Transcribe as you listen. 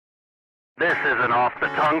This is an Off the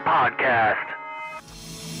Tongue podcast.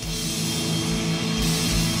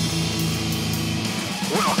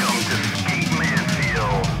 Welcome to Skate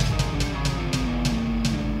Mansfield.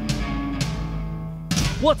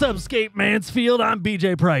 What's up, Skate Mansfield? I'm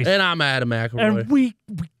BJ Price. And I'm Adam McElroy. And we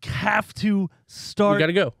have to start. We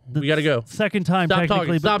gotta go. We gotta go. Second time, Stop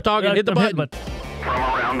technically. talking. Stop talking. Hit the button. From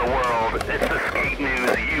around the world, it's the skate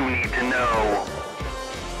news you need to know.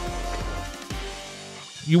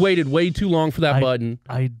 You waited way too long for that button.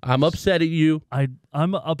 I'm upset at you.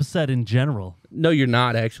 I'm upset in general. No, you're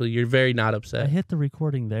not, actually. You're very not I upset. hit the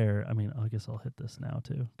recording there. I mean, I guess I'll hit this now,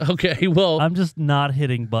 too. Okay, well. I'm just not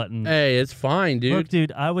hitting buttons. Hey, it's fine, dude. Look,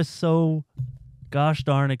 dude, I was so gosh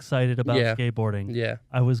darn excited about skateboarding. Yeah.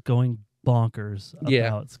 I was going bonkers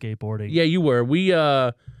about skateboarding. Yeah, you were.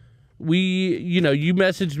 You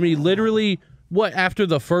messaged me literally, what, after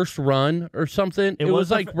the first run or something? It was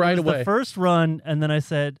like right away. The first run, and then I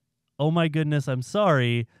said, oh my goodness, I'm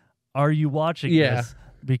sorry. Are you watching this?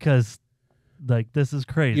 Because, like, this is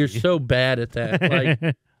crazy. You're so bad at that. Like,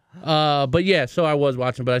 but yeah, so I was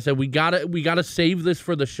watching, but I said, we gotta save this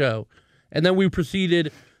for the show. And then we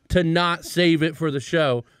proceeded to not save it for the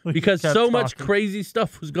show because so much crazy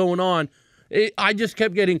stuff was going on. I just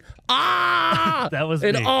kept getting, that was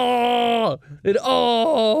and me. And all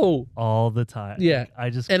the time. Yeah.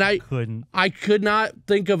 Like, couldn't. I could not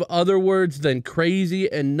think of other words than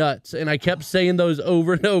crazy and nuts. And I kept saying those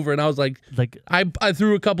over and over. And I was like I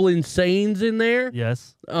threw a couple insanes in there.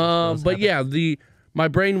 Yes. But yeah, my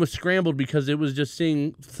brain was scrambled because it was just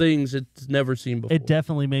seeing things it's never seen before. It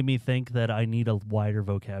definitely made me think that I need a wider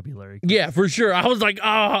vocabulary. Yeah, for sure. I was like,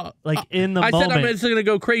 like in the moment. I said I'm just going to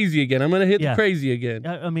go crazy again. I'm going to hit the crazy again.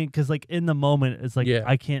 I mean, because like in the moment, it's like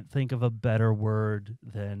I can't think of a better word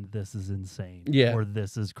than this is insane. Yeah. Or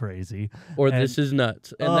this is crazy. Or this is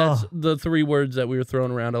nuts. And that's the three words that we were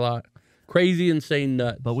throwing around a lot. Crazy, insane,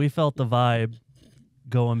 nuts. But we felt the vibe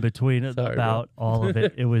going between about all of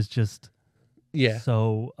it. It was just... Yeah.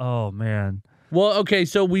 So, oh man. Well, okay,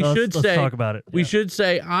 so let's talk about it. We should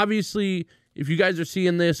say, obviously, if you guys are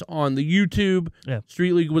seeing this on the YouTube,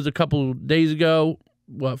 Street League was a couple days ago,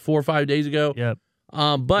 4 or 5 days ago. Yep.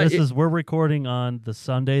 But we're recording on the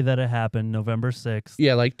Sunday that it happened, November 6th.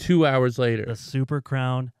 Yeah, like 2 hours later. The Super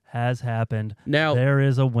Crown has happened. Now there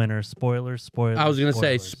is a winner. Spoilers. I was gonna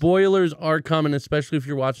say spoilers are coming, especially if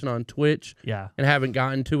you're watching on Twitch. Yeah. And haven't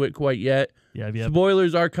gotten to it quite yet. Yeah.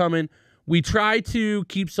 Spoilers are coming. We try to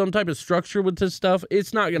keep some type of structure with this stuff.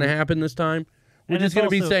 It's not going to happen this time. We're just going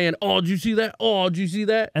to be saying, oh, did you see that? Oh, did you see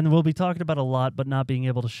that? And we'll be talking about a lot, but not being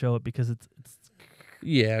able to show it because it's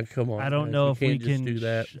yeah, come on. I don't know if we can do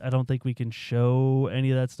that. I don't think we can show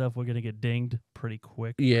any of that stuff. We're going to get dinged pretty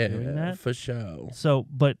quick for doing that. For sure. So,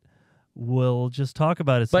 but we'll just talk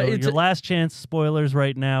about it. But so your last chance spoilers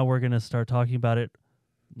right now. We're going to start talking about it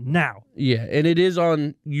now. Yeah, and it is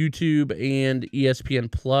on YouTube and ESPN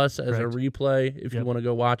Plus as a replay if you want to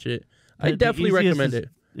go watch it. I definitely recommend it.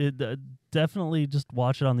 Definitely just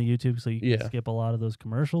watch it on the YouTube so you can skip a lot of those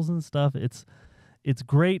commercials and stuff. It's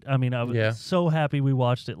great. I mean, I was so happy we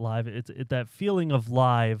watched it live. That feeling of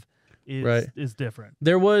live is different.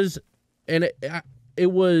 There was, and it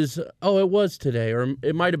was today, or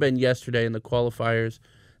it might have been yesterday in the qualifiers,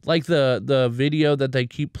 like the video that they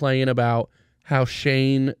keep playing about how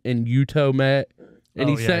Shane and Yuto met, and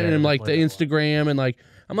he's sending him like the Instagram, and like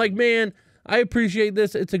I'm like, man, I appreciate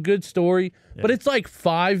this. It's a good story, but it's like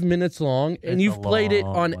 5 minutes long, and you've played it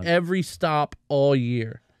on every stop all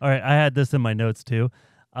year. All right, I had this in my notes too.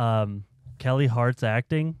 Kelly Hart's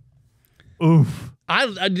acting, oof.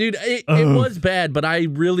 Dude, it was bad, but I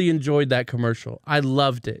really enjoyed that commercial. I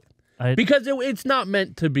loved it because it's not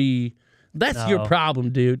meant to be. That's your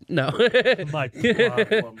problem, dude. No. My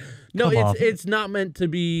problem. No, it's not meant to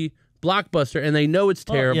be blockbuster, and they know it's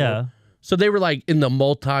terrible. Yeah. So they were like in the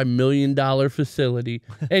multi-million-dollar facility,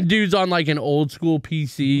 and dude's on like an old school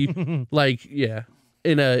PC, like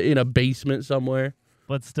in a basement somewhere.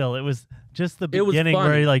 But still, it was just the beginning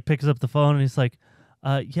where he like picks up the phone and he's like,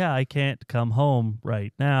 "Yeah, I can't come home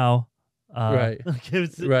right now." Right.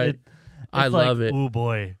 I love it. Oh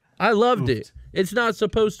boy, I loved it. It's not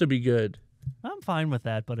supposed to be good. I'm fine with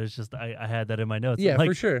that, but it's just I had that in my notes. Yeah, like,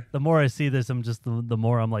 for sure. The more I see this, I'm just the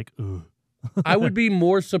more I'm like, ooh. I would be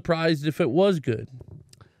more surprised if it was good.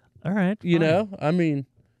 All right. You know? I mean,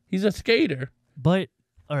 he's a skater. But,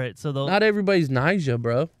 all right, so not everybody's Nyjah,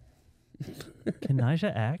 bro. Can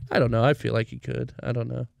Nyjah act? I don't know. I feel like he could. I don't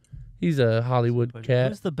know. He's a Hollywood cat.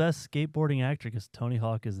 Who's the best skateboarding actor? Because Tony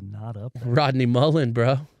Hawk is not up there. Rodney Mullen,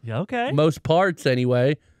 bro. Yeah, okay. Most parts,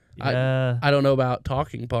 anyway. Yeah. I don't know about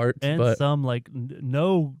talking parts. And but some, like,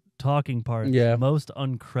 no talking parts, most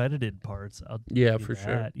uncredited parts. For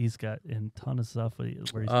sure. He's got a ton of stuff where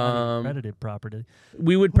he's not even credited properly.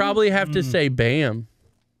 We would probably have to say Bam.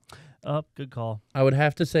 Oh, good call. I would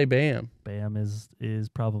have to say Bam. Bam is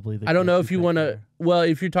probably the. I don't know if you want to. Well,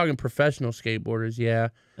 if you're talking professional skateboarders, yeah.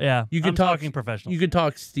 You could talking professional. You could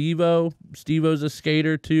talk Steve-O. Steve-O's a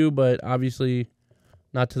skater too, but obviously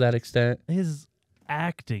not to that extent. His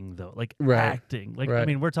acting though, acting, I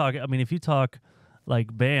mean, we're talking. I mean, if you talk like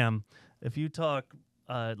Bam, if you talk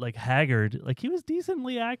like Haggard, like he was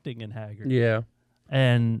decently acting in Haggard. Yeah,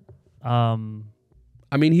 and I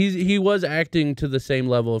mean, he was acting to the same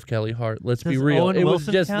level of Kelly Hart. Let's be real. It was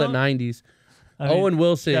just the 90s. Owen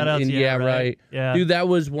Wilson and right. Yeah. Dude, that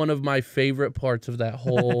was one of my favorite parts of that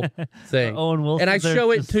whole thing. Owen Wilson, and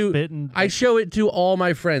I show it to all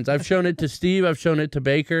my friends. I've shown it to Steve. I've shown it to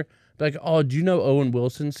Baker. Like, oh, do you know Owen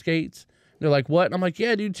Wilson skates? And they're like, what? And I'm like,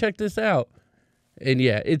 yeah, dude, check this out. And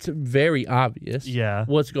yeah, it's very obvious.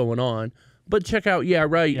 What's going on. But check out,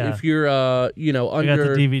 if you're, under... I got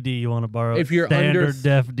the DVD you want to borrow. If you're standard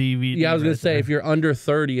def DVD. Yeah, I was going to say, if you're under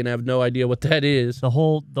 30 and have no idea what that is. The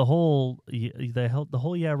whole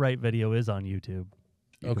Yeah Right video is on YouTube.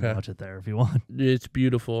 You can watch it there if you want. It's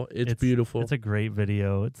beautiful. It's beautiful. It's a great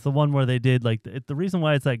video. It's the one where they did, like, the reason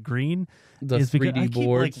why it's that green is because I keep,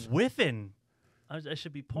 like, whiffing. I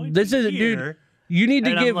should be pointing this is here. Dude, you need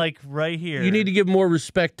to give I'm like right here. You need to give more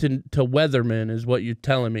respect to weathermen, is what you're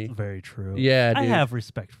telling me. Very true. Yeah, dude. I have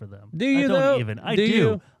respect for them. Do you I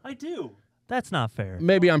do. I do. That's not fair.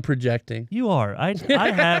 Maybe I'm projecting. You are. I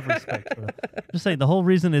have respect for them. Just saying, the whole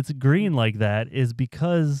reason it's green like that is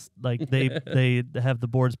because like they have the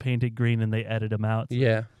boards painted green and they edit them out.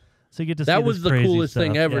 So, so you get to see that was the coolest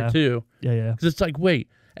thing ever too. Yeah. Because it's like, wait,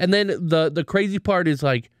 and then the crazy part is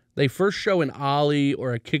like they first show an ollie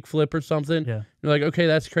or a kickflip or something. Yeah. You're like, okay,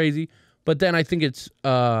 that's crazy. But then I think it's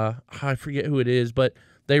I forget who it is, but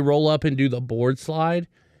they roll up and do the board slide.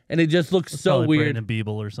 And it just looks so weird. Brandon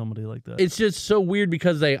Beeble or somebody like that. It's just so weird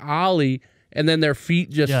because they ollie and then their feet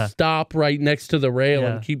just stop right next to the rail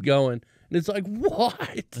and keep going. And it's like,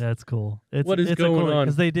 what? That's cool. What is going on?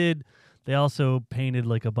 Because they also painted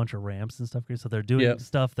like a bunch of ramps and stuff. So they're doing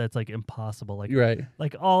stuff that's like impossible.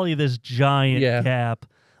 Like ollie this giant cap,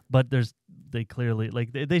 but they clearly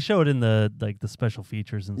like they show it in the special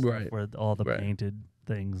features and stuff where all the painted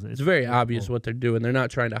things. It's very obvious what they're doing. They're not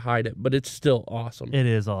trying to hide it, but it's still awesome. It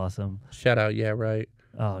is awesome. Shout out, yeah, right.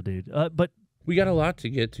 Oh, dude. But we got a lot to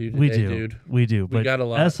get to today, dude. We do. We got a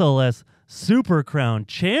lot. SLS Super Crown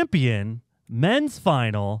Champion Men's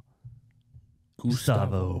Final.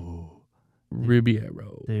 Gustavo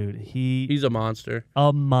Ribeiro. Dude, he's a monster.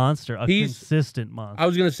 A monster. Consistent monster. I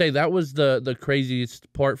was gonna say that was the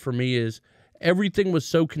craziest part for me is everything was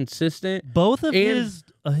so consistent. Both of his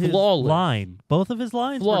line. Both of his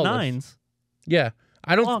lines were nines. Yeah.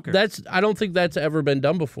 I don't think that's ever been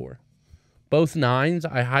done before. Both nines,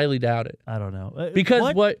 I highly doubt it. I don't know.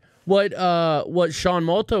 Because what Sean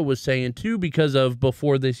Malto was saying too, because of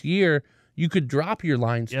before this year, you could drop your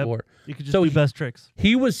line score. You could just do best tricks.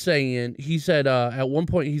 He was saying, he said at one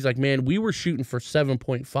point, he's like, man, we were shooting for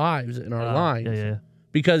 7.5s in our lines. Yeah.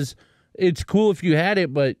 Because it's cool if you had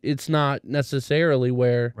it, but it's not necessarily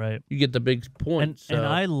where you get the big points. And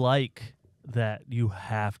I like that you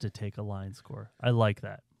have to take a line score. I like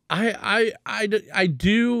that. I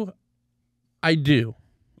do.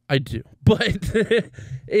 But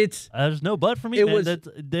it's there's no but for me.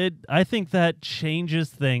 I think that changes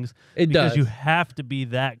things. Because you have to be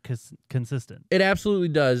that consistent. It absolutely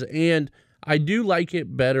does, and I do like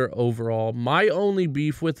it better overall. My only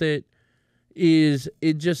beef with it is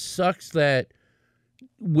it just sucks that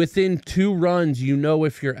within 2 runs you know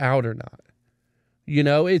if you're out or not. You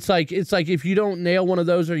know, it's like if you don't nail one of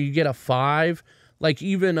those or you get a 5, like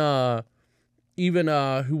even who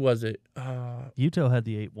was it? Yuto had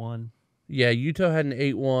the 8-1. Yeah, Yuto had an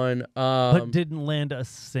 8-1. But didn't land a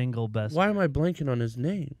single best. Why am I blanking on his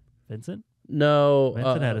name? Vincent? No,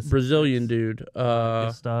 Vincent had a Brazilian dude.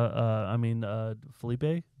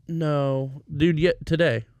 Felipe? No, dude.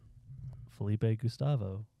 Today. Felipe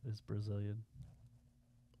Gustavo is Brazilian.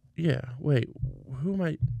 Yeah. Wait. Who am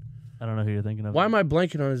I? I don't know who you're thinking of. Why am I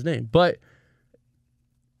blanking on his name? But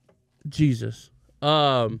Jesus.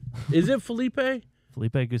 Is it Felipe?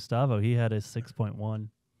 Felipe Gustavo. He had a 6.1.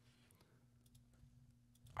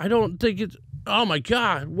 I don't think it's. Oh my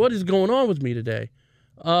God! What is going on with me today?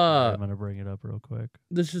 I'm gonna bring it up real quick.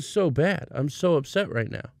 This is so bad. I'm so upset right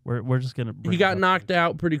now. We're just gonna. He got knocked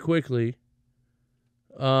out pretty quickly.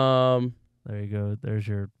 There you go. There's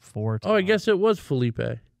your 4. Oh, I guess it was Felipe.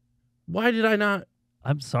 Why did I not?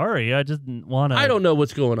 I'm sorry. I just didn't want to. I don't know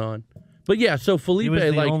what's going on. But yeah, so Felipe, he was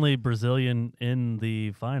the like only Brazilian in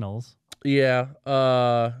the finals. Yeah,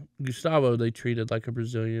 Gustavo they treated like a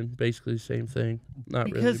Brazilian, basically the same thing. Not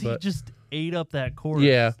because really, he just ate up that course.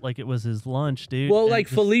 Yeah, like it was his lunch, dude. Well, and like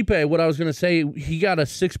Felipe, what I was gonna say, he got a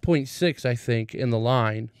 6.6, I think, in the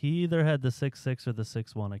line. He either had the 6.6 or the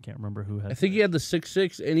 6.1. I can't remember who had. I think he had the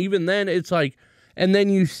 6.6, and even then, it's like, and then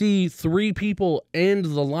you see 3 people end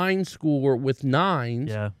the line score with 9s.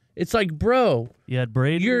 Yeah, it's like, bro, you had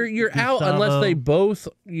Brady. You're Gustavo, out unless they both,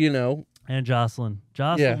 And Jocelyn.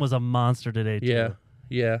 Jocelyn was a monster today too.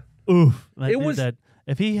 Yeah. Oof. It was that.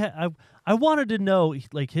 If he had, I wanted to know,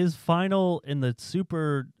 like his final in the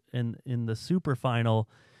super in the super final,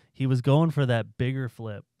 he was going for that bigger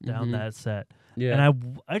flip down that set. Yeah.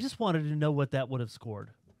 And I just wanted to know what that would have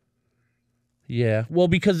scored. Yeah. Well,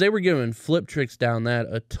 because they were giving flip tricks down that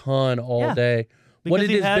a ton all day. Because what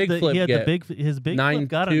did his big flip get? His big flip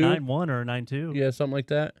got a 9.1 or a 9.2. Yeah, something like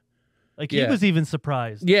that. Like he was even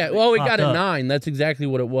surprised. Yeah, well, he got a 9. That's exactly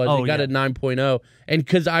what it was. He got a 9.0. And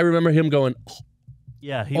because I remember him going,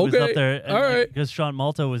 yeah, he was up there. All right. Because Sean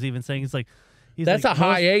Malto was even saying, that's like, a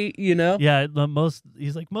high 8, Yeah,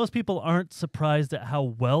 he's like, most people aren't surprised at how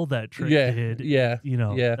well that trick did. Yeah.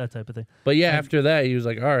 That type of thing. But yeah, after that, he was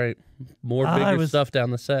like, all right, more bigger stuff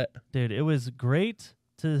down the set. Dude, it was great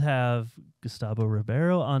to have Gustavo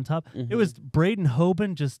Ribeiro on top. It was Braden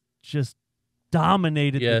Hoban just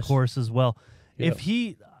dominated the course as well. Yep.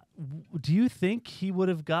 Do you think he would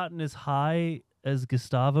have gotten as high as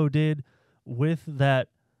Gustavo did with that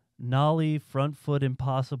nollie front foot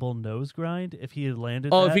impossible nose grind if he had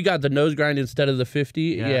landed? If he got the nose grind instead of the 50,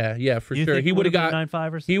 yeah, for sure. He would have got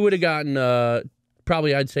 9.5 or 6? He would have gotten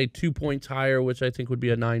probably I'd say 2 points higher, which I think would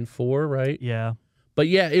be a 9.4, right? Yeah. But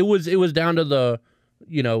yeah, it was down to the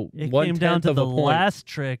it came down to the last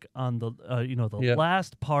trick on the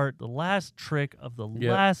last part, the last trick of the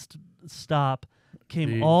last stop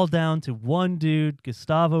came all down to one dude,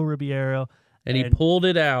 Gustavo Ribeiro, and he pulled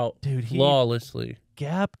it out, dude, flawlessly.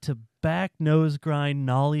 Gap to back nose grind,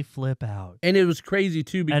 nollie flip out. And it was crazy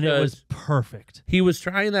too because it was perfect. He was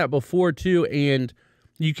trying that before too, and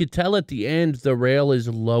you could tell at the end the rail is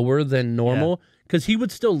lower than normal because he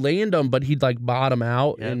would still land them, but he'd like bottom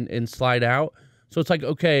out and slide out. So it's like,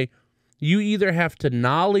 okay, you either have to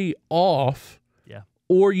nollie off,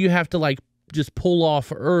 or you have to like just pull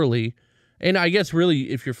off early. And I guess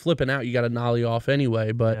really, if you're flipping out, you got to nollie off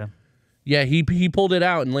anyway. But he pulled it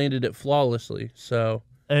out and landed it flawlessly. So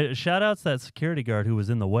shout outs to that security guard who was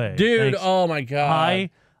in the way, dude. Thanks. Oh my god,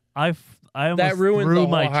 I almost threw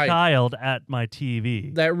my child at my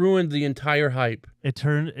TV. That ruined the entire hype. It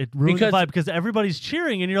ruined the vibe because everybody's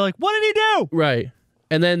cheering and you're like, what did he do? Right.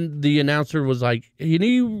 And then the announcer was like, and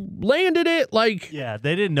he landed it. Like, yeah,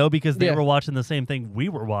 they didn't know because they were watching the same thing we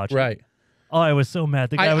were watching. Right. Oh, I was so mad.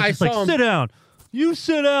 The guy was just like, sit down. You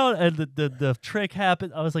sit down. And the trick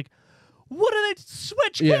happened. I was like, what are they?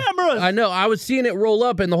 Switch cameras. I know. I was seeing it roll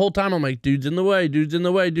up, and the whole time I'm like, dude's in the way. Dude's in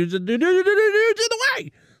the way. Dude's in the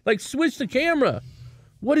way. Like, switch the camera.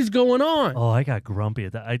 What is going on? Oh, I got grumpy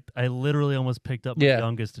at that. I literally almost picked up my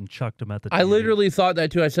youngest and chucked him at the TV. I literally thought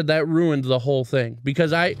that too. I said that ruined the whole thing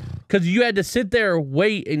because you had to sit there,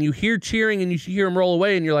 wait, and you hear cheering and you hear him roll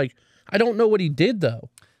away, and you're like, I don't know what he did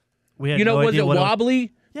though. We had no was idea it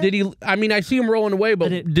wobbly? Yeah. Did he? I mean, I see him rolling away,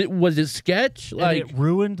 but was it sketch? Like, it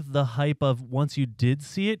ruined the hype of once you did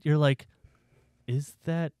see it, you're like, is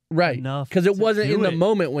that enough? Because it wasn't in the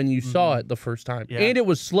moment when you saw it the first time, and it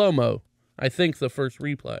was slow mo. I think the first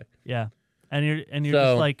replay. Yeah, and you're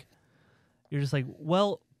just like,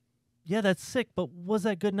 well, yeah, that's sick, but was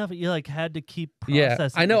that good enough? You like had to keep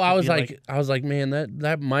processing. Yeah, I know. I was like, man,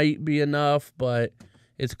 that might be enough, but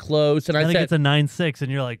it's close. And I think said it's a 9.6,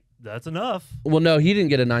 and you're like, that's enough. Well, no, he didn't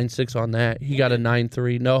get a 9.6 on that. He got a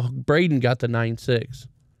 9.3. No, Braden got the 9.6.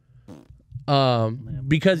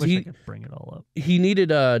 Because I could bring it all up. He needed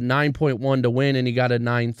a 9.1 to win, and he got a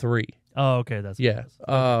 9.3. Oh, okay, that's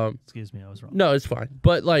excuse me, I was wrong. No, it's fine.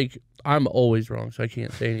 But like, I'm always wrong, so I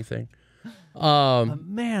can't say anything.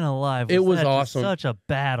 Man alive, it was awesome. Such a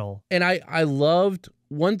battle. And I loved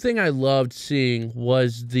one thing. I loved seeing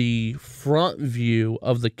was the front view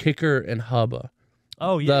of the kicker and hubba.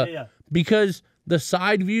 Oh yeah. Because the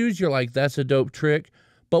side views, you're like, that's a dope trick.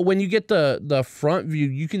 But when you get the front view,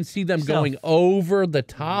 you can see them going over the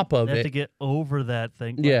top of it. They have to get over that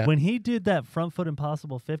thing. Like when he did that front foot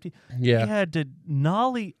impossible 50, he had to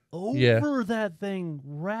nollie over that thing,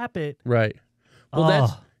 wrap it. Right. Well,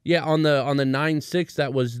 that's on the 9.6,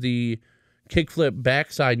 that was the kickflip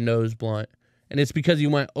backside nose blunt, and it's because he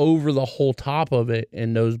went over the whole top of it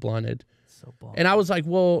and nose blunted. So bonkers. And I was like,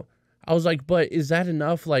 well, I was like, but is that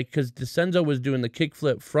enough? Like, because DeCenzo was doing the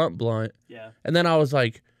kickflip front blunt. Yeah. And then I was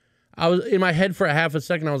in my head for a half a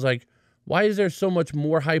second. I was like, why is there so much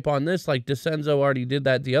more hype on this? Like, DeCenzo already did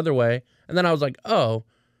that the other way. And then I was like, oh,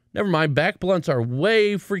 never mind. Back blunts are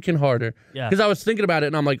way freaking harder. Yeah. Because I was thinking about it,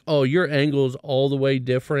 and I'm like, oh, your angle's all the way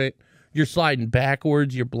different. You're sliding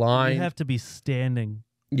backwards. You're blind. You have to be standing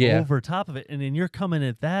over top of it, and then you're coming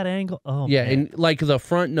at that angle. Oh, yeah, man. and like the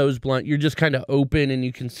front nose blunt, you're just kind of open, and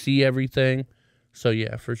you can see everything. So,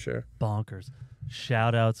 yeah, for sure. Bonkers.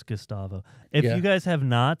 Shout outs, Gustavo. If you guys have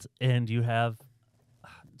not, and you have...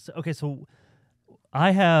 Okay, so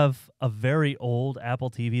I have a very old Apple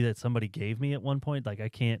TV that somebody gave me at one point. Like, I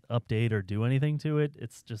can't update or do anything to it.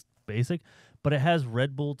 It's just basic. But it has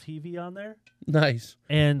Red Bull TV on there. Nice.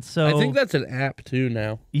 And so... I think that's an app, too,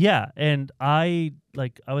 now. Yeah, and I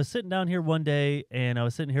was sitting down here one day, and I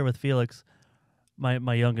was sitting here with Felix,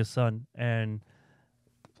 my youngest son, and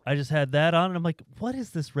I just had that on, and I'm like, what is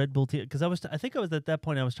this Red Bull TV? Because I think I was at that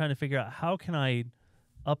point, I was trying to figure out how can I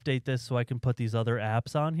update this so I can put these other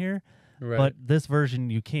apps on here. Right. But this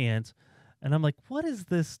version you can't. And I'm like, what is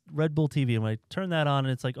this Red Bull TV? And when I turn that on,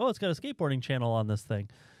 and it's like, oh, it's got a skateboarding channel on this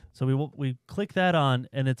thing. So we click that on,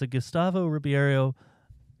 and it's a Gustavo Ribeiro,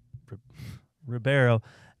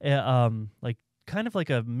 like kind of like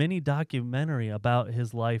a mini documentary about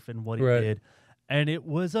his life and what he did. And it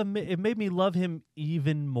made me love him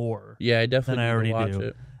even more. Yeah, I definitely than I already watch do.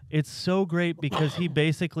 it. It's so great because he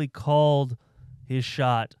basically called his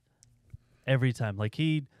shot every time. Like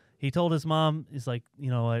he told his mom, he's like, you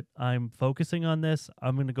know what, I'm focusing on this.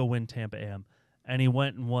 I'm going to go win Tampa Am. And he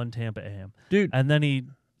went and won Tampa Am. Dude. And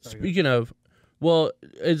then speaking of, well,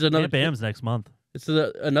 it's another... Tampa Am's next month. It's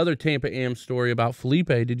another Tampa Am story about Felipe.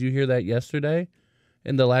 Did you hear that yesterday?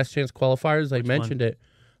 In the Last Chance qualifiers, they mentioned it.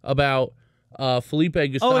 About Felipe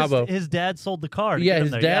Gustavo. Oh, his dad sold the car. Yeah,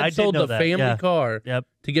 his dad sold the family car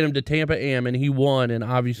to get him to Tampa Am, and he won, and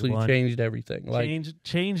obviously changed everything.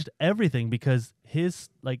 Changed everything because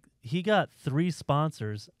he got 3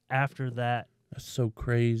 sponsors after that. That's so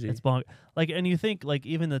crazy. It's and you think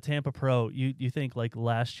even the Tampa Pro, you think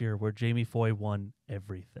last year where Jamie Foy won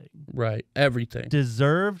everything. Right, everything.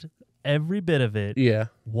 Deserved every bit of it. Yeah.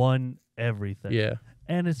 Won everything. Yeah.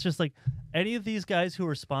 And it's just like any of these guys who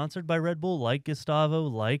are sponsored by Red Bull, like Gustavo,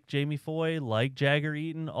 like Jamie Foy, like Jagger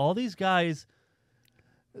Eaton, all these guys,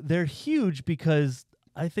 they're huge because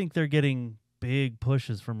I think they're getting big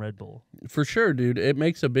pushes from Red Bull. For sure, dude. It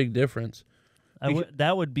makes a big difference.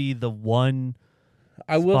 That would be the one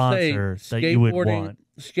I will say that you would want.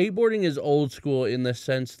 Skateboarding is old school in the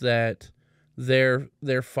sense that they're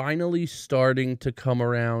finally starting to come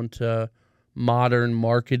around to modern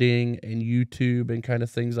marketing and YouTube and kind of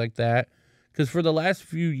things like that. Because for the last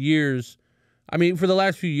few years,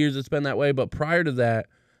 it's been that way. But prior to that,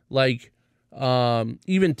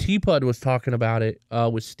 even T-Pud was talking about it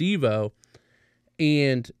with Steve-O,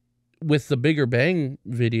 and with the Bigger Bang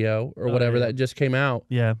video or whatever that just came out.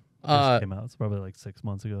 Yeah, just came out. It's probably 6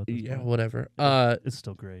 months ago. Yeah, whatever. It's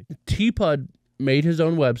still great. T-Pud made his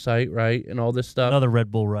own website, right, and all this stuff. Another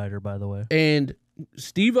Red Bull rider, by the way. And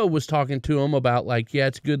Steve-O was talking to him about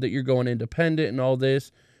it's good that you're going independent and all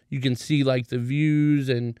this. You can see the views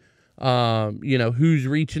and who's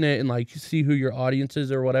reaching it and see who your audience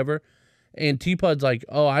is or whatever. And T-Pud's like,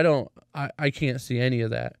 oh, I can't see any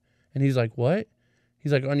of that. And he's like, what?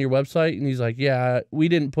 He's like, on your website? And he's like, yeah, we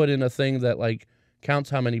didn't put in a thing that counts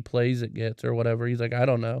how many plays it gets or whatever. He's like, I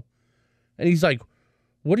don't know. And he's like,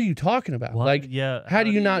 what are you talking about? What? How do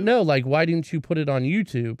you not know? Why didn't you put it on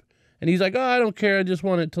YouTube? And he's like, oh, I don't care. I just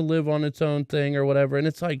want it to live on its own thing or whatever. And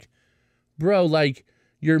it's like, bro,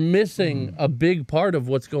 you're missing a big part of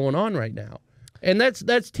what's going on right now. And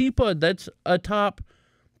that's T-Pud. That's a top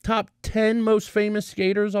 10 most famous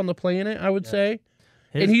skaters on the planet, I would say.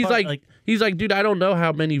 And he's he's like, dude, I don't know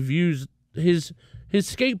how many views his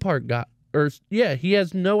skate park got. He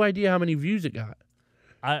has no idea how many views it got.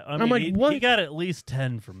 I'm like, what? He got at least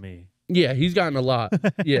 10 from me. Yeah, he's gotten a lot.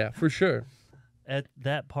 Yeah, for sure.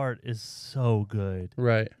 That part is so good.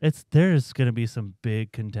 Right. There's going to be some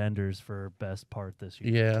big contenders for best part this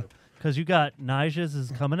year. Yeah. Because you got Nija's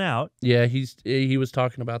is coming out. Yeah, he was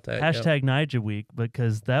talking about that. Hashtag Nija Week,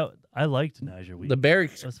 because I liked Nija Week. The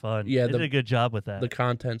Barracks was fun. Yeah, they did a good job with that. The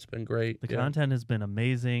content's been great. The content has been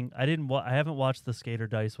amazing. I haven't watched the Skater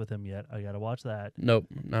Dice with him yet. I got to watch that. Nope,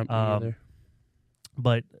 not me either.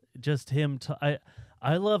 But just him,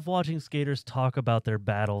 I love watching skaters talk about their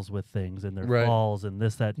battles with things and their falls and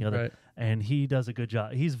this, that, and the other. Right. And he does a good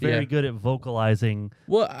job. He's very good at vocalizing.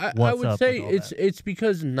 Well, I would say it's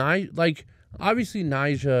because obviously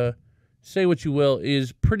Nija, say what you will,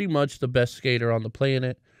 is pretty much the best skater on the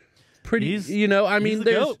planet. pretty. I mean, he's the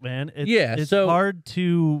there's GOAT, man. it's so hard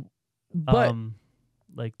to, but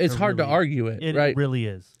like it's hard to argue it, right? It really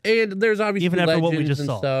is. And there's obviously even after what we just and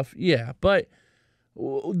saw. stuff, yeah. But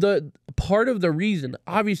the part of the reason,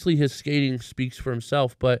 obviously, his skating speaks for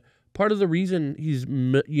himself. But part of the reason he's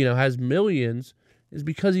has millions is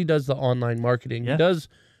because he does the online marketing. Yeah. He does.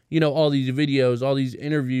 All these videos, all these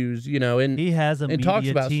interviews, and he has a media talks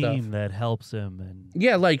about team stuff that helps him. And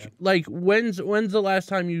yeah, like when's the last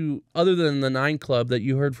time you, other than the 9 Club, that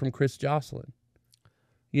you heard from Chris Jocelyn,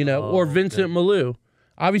 or Vincent Malou?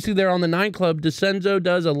 Obviously, they're on the 9 Club. DeCenzo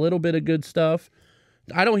does a little bit of good stuff.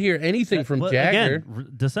 I don't hear anything from Jagger. Again,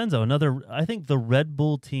 DeCenzo, I think the Red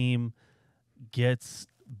Bull team gets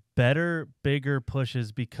better, bigger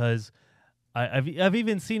pushes because I've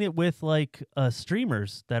even seen it with like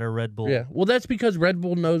streamers that are Red Bull. Yeah, well, that's because Red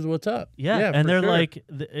Bull knows what's up. Yeah, and they're like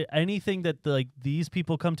anything that these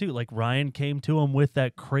people come to. Like Ryan came to him with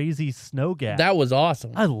that crazy snow gap. That was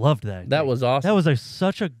awesome. I loved that. That was awesome. That was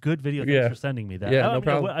such a good video. Thanks for sending me that. Yeah, no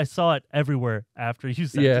problem. I saw it everywhere after you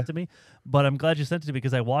sent it to me, but I'm glad you sent it to me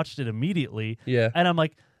because I watched it immediately. Yeah, and I'm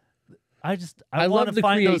like, I want love to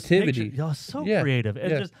find creativity. Those pictures. So creative.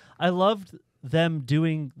 And I loved them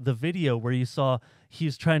doing the video where you saw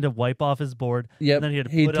he's trying to wipe off his board. Yep. And then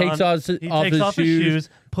he takes off his shoes,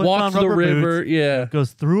 puts walks on rubber the river. Boots,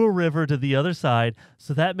 goes through a river to the other side.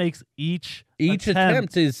 So that makes each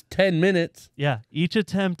attempt is 10 minutes. Yeah, each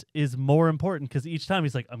attempt is more important because each time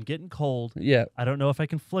he's like, I'm getting cold. Yeah, I don't know if I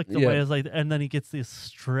can flick the way. And then he gets this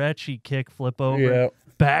stretchy kick flip over. Yeah.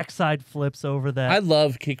 Backside flips over that. I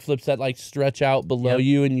love kick flips that like stretch out below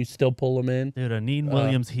you and you still pull them in. Dude, a Neen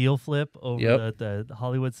Williams heel flip over the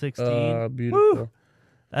Hollywood 16. Beautiful. Woo!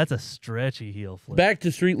 That's a stretchy heel flip. Back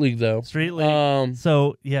to Street League, though. Street League.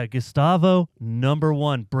 So, yeah, Gustavo, number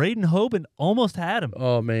 1. Braden Hoban almost had him.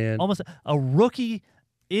 Oh, man. Almost a rookie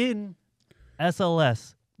in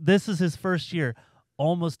SLS. This is his first year.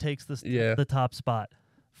 Almost takes the top spot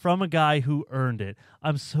from a guy who earned it.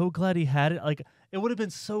 I'm so glad he had it. Like, it would have been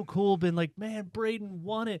so cool, been like, man, Braden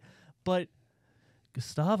won it. But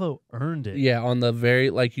Gustavo earned it. Yeah, on the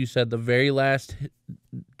like you said, the very last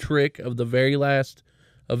trick of the very last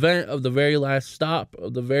event of the very last stop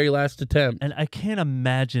of the very last attempt. And I can't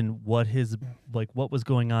imagine what was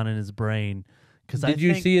going on in his brain. Did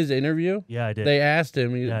you see his interview? Yeah, I did. They asked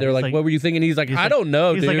him. They're like, "What were you thinking?" He's like, "I don't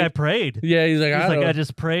know, dude." He's like, "I prayed." Yeah, he's like, I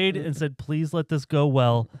just prayed and said, "Please let this go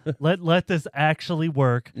well. let this actually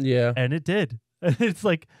work." Yeah, and it did. It's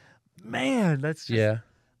like, man, that's just,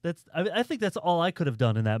 I think that's all I could have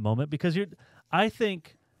done in that moment because I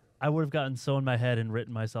think I would have gotten so in my head and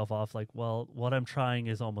written myself off like, well, what I'm trying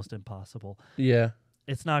is almost impossible. Yeah.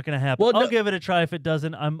 It's not going to happen. Well, I'll give it a try if it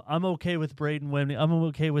doesn't. I'm okay with Braden winning. I'm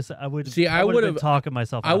okay with. I would have talking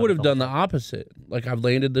myself. I would have done the opposite. Like I've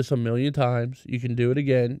landed this a million times. You can do it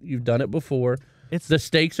again. You've done it before. The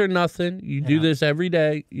stakes are nothing. You do this every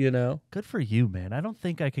day. Good for you, man. I don't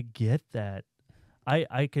think I could get that.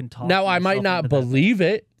 I can talk. Now I might not believe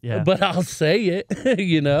it. Yeah. But I'll say it.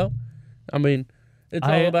 I mean, it's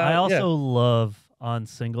all about. I also love on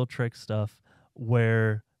single trick stuff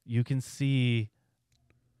where you can see.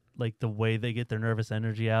 Like the way they get their nervous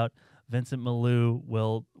energy out. Vincent Malou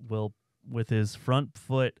will with his front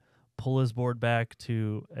foot pull his board back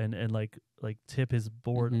to and like tip his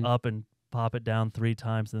board up and pop it down 3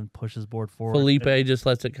 times and then push his board forward. Felipe just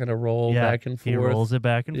lets it kind of roll back and forth. He rolls it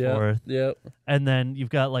back and forth. Yep. And then you've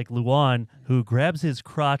got like Luan who grabs his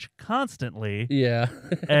crotch constantly. Yeah.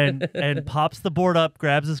 and pops the board up,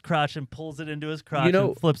 grabs his crotch and pulls it into his crotch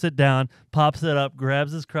and flips it down, pops it up,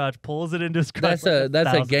 grabs his crotch, pulls it into his crotch. That's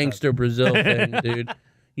a gangster Brazil thing, dude.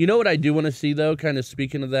 You know what I do want to see though, kind of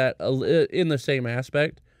speaking of that in the same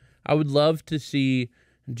aspect? I would love to see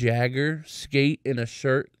Jagger skate in a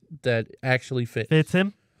shirt that actually fits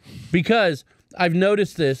him, because I've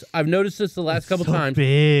noticed this the last couple times.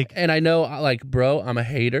 Big, and I know, like, bro, I'm a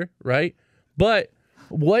hater, right? But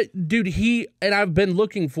dude, and I've been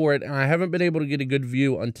looking for it, and I haven't been able to get a good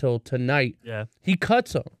view until tonight. Yeah, he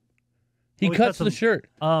cuts them. He cuts the shirt.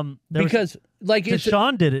 Because like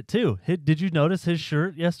Deshaun did it too. Did you notice his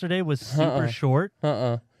shirt yesterday was super short?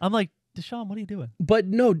 I'm like, Deshaun, what are you doing? But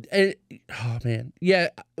no, oh man, yeah.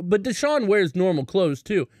 But Deshaun wears normal clothes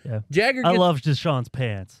too. Yeah, Jagger. I love Deshaun's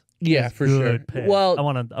pants. Yeah, for sure. Pants. Well,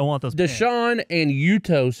 I want those. Deshaun pants. and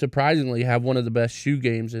Yuto surprisingly have one of the best shoe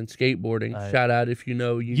games in skateboarding. Shout out if you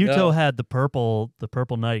know. Yuto had the purple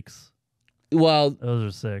Nikes. Well, those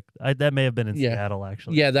are sick. That may have been in Seattle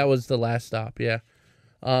actually. Yeah, that was the last stop. Yeah.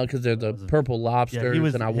 Because they're the purple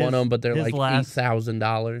lobsters, and I won them, but they're like $8,000.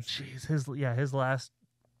 Jeez, his last.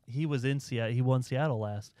 He was in Seattle. He won Seattle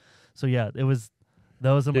last. So yeah, it was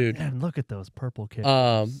Those are dude. Man, look at those purple kits.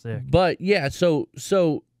 Sick. But yeah, so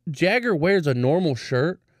Jagger wears a normal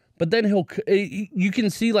shirt, but then you can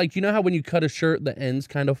see, like, you know how when you cut a shirt, the ends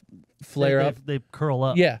kind of flare up? They curl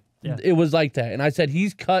up. Yeah, it was like that. And I said,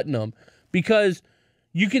 he's cutting them because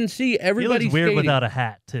you can see everybody weird skating. Without a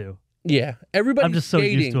hat, too. Yeah, everybody I'm just so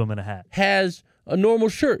used to him in a hat. Has a normal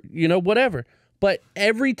shirt, whatever. But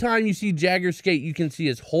every time you see Jagger skate, you can see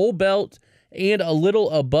his whole belt and a little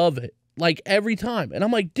above it. Like, every time. And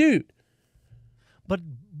I'm like, dude. But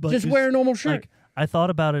just wear a normal shirt. Like, I thought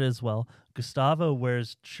about it as well. Gustavo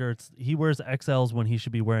wears shirts. He wears XLs when he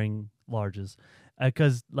should be wearing larges.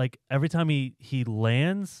 Because, like, every time he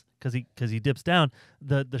lands, because he dips down,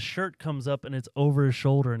 the shirt comes up and it's over his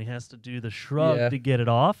shoulder and he has to do the shrug to get it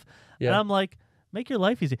off. Yeah. And I'm like, make your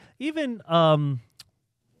life easy. Even...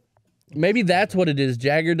 maybe that's what it is.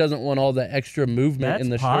 Jagger doesn't want all the extra movement in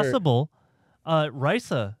the shirt. That's possible.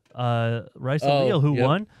 Risa Leal, who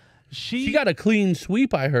won, she got a clean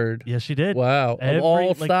sweep, I heard. Yes, she did. Wow, of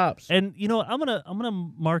all stops. And you know what? I'm gonna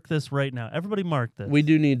mark this right now. Everybody, mark this. We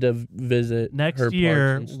do need to visit next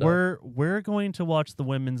year. We're going to watch the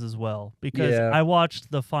women's as well because I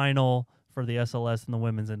watched the final for the SLS and the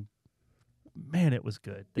women's, and man, it was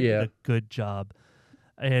good. They did a good job.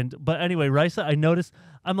 But anyway, Risa, I noticed.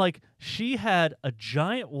 I'm like, she had a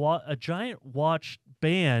giant watch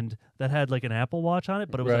band that had like an Apple Watch on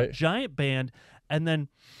it, but it was a giant band, and then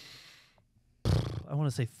I want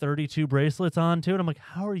to say 32 bracelets on too. And I'm like,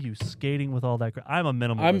 how are you skating with all that? I'm a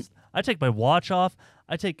minimalist. I take my watch off.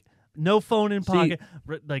 I take no phone in pocket.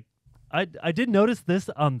 Like, I did notice this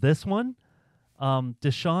on this one.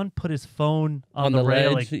 Deshaun put his phone on the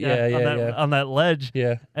railing, on that ledge,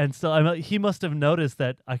 and so he must have noticed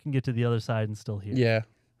that I can get to the other side and still hear. Yeah,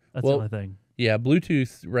 that's the only thing. Yeah,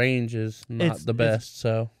 Bluetooth range is not the best,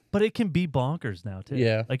 but it can be bonkers now too.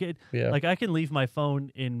 Yeah, like I can leave my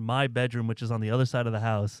phone in my bedroom, which is on the other side of the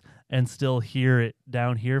house, and still hear it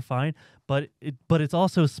down here fine. But it's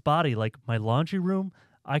also spotty. Like my laundry room,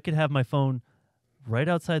 I could have my phone right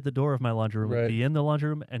outside the door of my laundry room, be in the laundry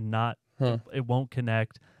room, and not. It won't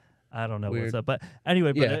connect. I don't know what's up. But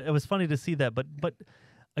anyway, it was funny to see that. But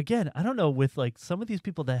again, I don't know, with like some of these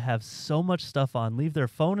people that have so much stuff on, leave their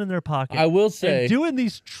phone in their pocket. I will say, and doing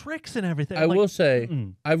these tricks and everything. I will say,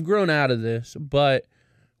 I've grown out of this, but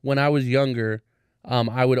when I was younger, I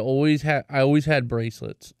always had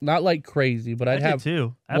bracelets. Not like crazy, but I'd have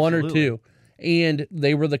one or two. And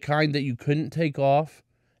they were the kind that you couldn't take off.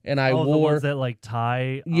 And I wore the ones that like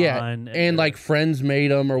tie on. And like friends made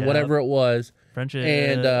them or whatever it was. Friendship.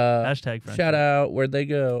 And hashtag friendship. Shout out, where'd they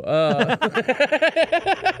go?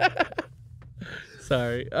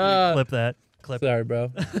 Sorry. Clip that. Sorry,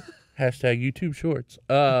 bro. Hashtag YouTube Shorts.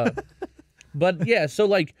 But yeah,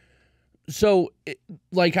 so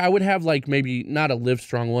I would have like maybe not a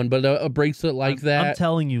Livestrong one, but a bracelet like that. I'm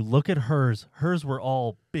telling you, look at hers. Hers were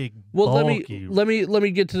all big. Well, bulky. let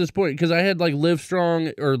me get to this point because I had like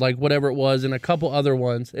Livestrong or like whatever it was, and a couple other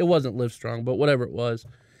ones. It wasn't Livestrong, but whatever it was.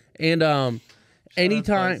 And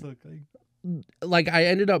anytime, like I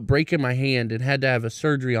ended up breaking my hand and had to have a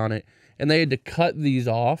surgery on it, and they had to cut these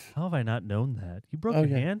off. How have I not known that? You broke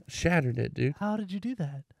your hand? Shattered it, dude. How did you do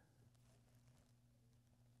that?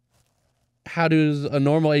 How does a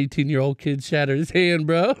normal 18-year-old kid shatter his hand,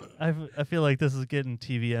 bro? I feel like this is getting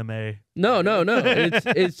TVMA. No.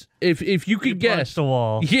 It's if you could guess. Punched the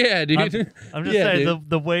wall. Yeah, dude. I'm just saying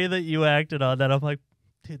the way that you acted on that. I'm like,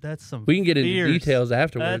 dude, that's some. We can get into details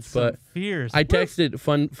afterwards, that's but fierce. I texted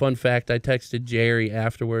fun fact. I texted Jerry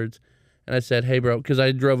afterwards, and I said, "Hey, bro," because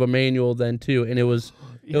I drove a manual then too, and it was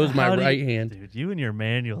my right hand. Dude, you and your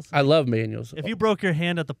manuals. I love manuals. If you broke your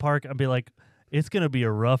hand at the park, I'd be like, it's going to be a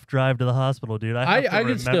rough drive to the hospital, dude. I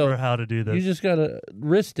remember how to do this. You just got to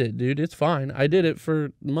wrist it, dude. It's fine. I did it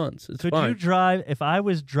for months. It's fine. Could you drive, if I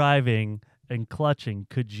was driving and clutching,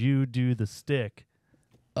 could you do the stick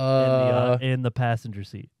in the passenger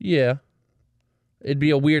seat? Yeah. It'd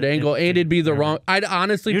be a weird angle, and it'd be the wrong. I'd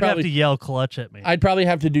honestly You'd have to yell clutch at me. I'd probably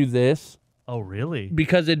have to do this. Oh, really?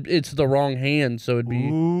 Because it's the wrong hand, so it'd be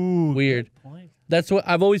weird. Good point. That's what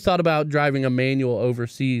I've always thought about driving a manual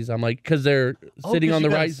overseas. I'm like, because they're sitting on the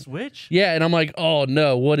right switch. Yeah, and I'm like, oh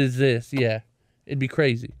no, what is this? Yeah, it'd be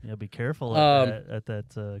crazy. Yeah, be careful at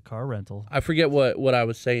that car rental. I forget what I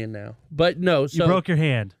was saying now, but no. So you broke your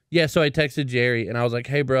hand. Yeah, so I texted Jerry and I was like,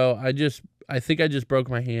 hey, bro, I think I just broke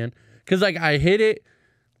my hand because like I hit it.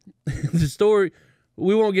 The story.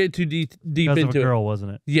 We won't get too deep into it. Because of a girl,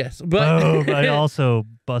 wasn't it? Yes, but I also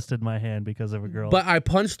busted my hand because of a girl. But I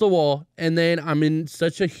punched the wall, and then I'm in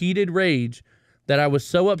such a heated rage that I was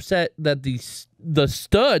so upset that the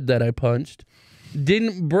stud that I punched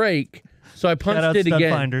didn't break. So I punched it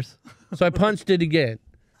again. Finders. So I punched it again.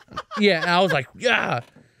 Yeah, and I was like, yeah.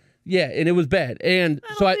 Yeah, and it was bad. And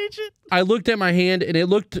so I looked at my hand, and it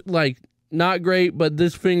looked like not great, but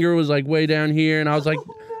this finger was like way down here, and I was like,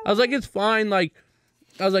 it's fine. Like,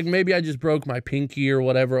 I was like, maybe I just broke my pinky or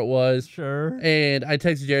whatever it was. Sure. And I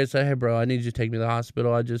texted Jared and said, hey, bro, I need you to take me to the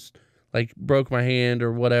hospital. I just, like, broke my hand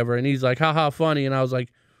or whatever. And he's like, haha, funny. And I was like,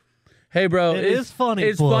 hey, bro. It is funny.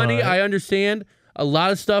 It's funny. I understand. A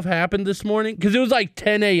lot of stuff happened this morning because it was like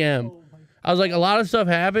 10 a.m. Oh, I was like, a lot of stuff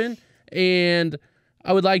happened, and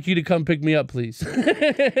I would like you to come pick me up, please.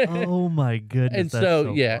 Oh, my goodness. And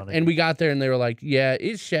so yeah. Funny. And we got there, and they were like, yeah,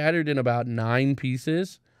 it shattered in about 9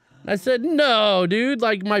 pieces. I said, no, dude,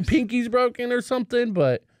 like my pinky's broken or something.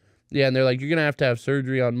 But yeah, and they're like, you're going to have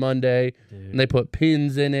surgery on Monday. Dude. And they put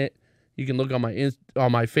pins in it. You can look on my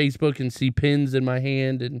Facebook and see pins in my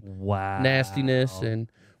hand and nastiness.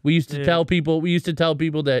 And we used to tell people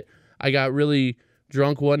that I got really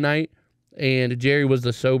drunk one night, and Jerry was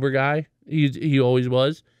the sober guy. He always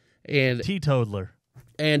was. And teetotaler.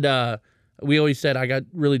 And we always said I got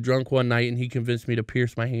really drunk one night, and he convinced me to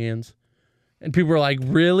pierce my hands. And people were like,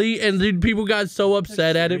 really? And then people got so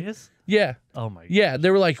upset at him. Yeah. Oh, my God. Yeah.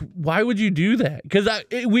 They were like, why would you do that? Because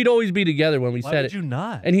we'd always be together when we said it. Why would you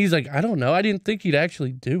not? And he's like, I don't know. I didn't think he'd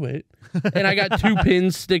actually do it. And I got 2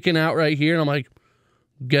 pins sticking out right here. And I'm like,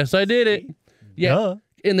 guess I did it. Yeah. Duh.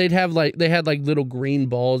 And they had like little green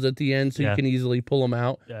balls at the end so you can easily pull them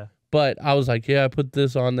out. Yeah. But I was like, yeah, I put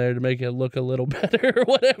this on there to make it look a little better or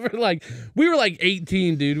whatever. Like, we were like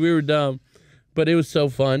 18, dude. We were dumb. But it was so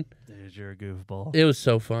fun. You're a goofball. It was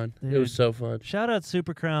so fun. Dude, it was so fun. Shout out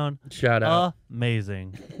Super Crown. Shout out.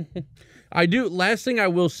 Amazing. I do. Last thing I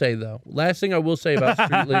will say about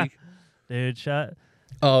Street League. Dude,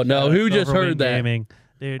 Oh, no. Who just heard that? Gaming.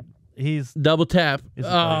 Dude, he's... Double tap.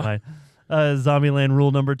 Zombieland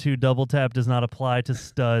rule number 2, double tap does not apply to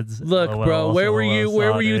studs. Look, bro, where were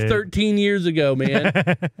you 13 years ago, man?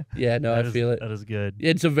 Yeah, no, I feel it. That is good.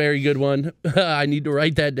 It's a very good one. I need to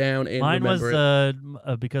write that down and remember it. Mine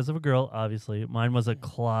was, because of a girl, obviously. Mine was a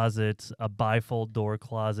closet, a bifold door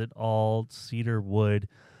closet, all cedar wood.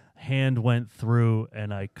 Hand went through,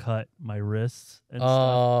 and I cut my wrists and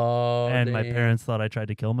stuff. And my parents thought I tried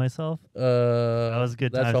to kill myself. That was a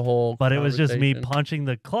good time. That's a whole But it was just me punching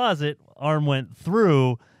the closet. Arm went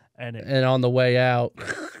through, and on the way out,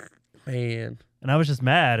 man. And I was just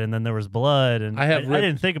mad, and then there was blood, and I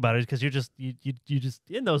didn't think about it because you just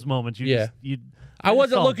in those moments I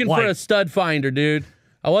wasn't looking for a stud finder, dude.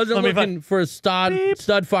 I wasn't looking for a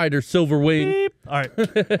stud finder, silver wing. Beep. All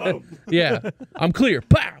right. Yeah, I'm clear.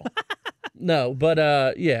 Pow. No, but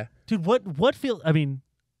yeah, dude. What feels? I mean,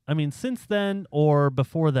 since then or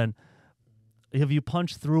before then, have you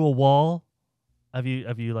punched through a wall? Have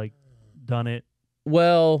you like done it?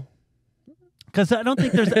 Well, because I don't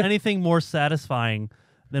think there's anything more satisfying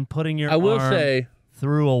than putting your arm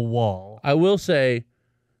through a wall. I will say,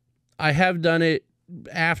 I have done it.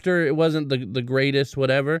 After it wasn't the greatest,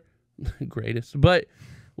 whatever, but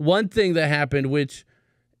one thing that happened, which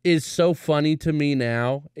is so funny to me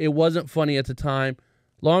now, it wasn't funny at the time.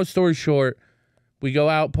 Long story short, we go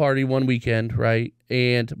out party one weekend, right?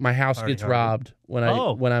 And my house gets robbed when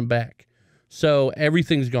I'm back. So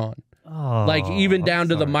everything's gone. Oh, like even down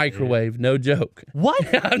to the microwave, dude. No joke. What?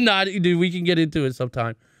 I'm not, dude, we can get into it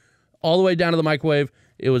sometime. All the way down to the microwave.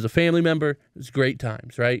 It was a family member. It was great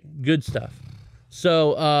times, right? Good stuff.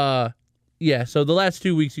 So, yeah, so the last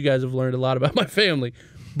 2 weeks you guys have learned a lot about my family.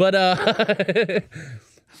 But,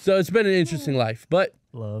 so it's been an interesting life. But,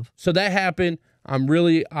 so that happened. I'm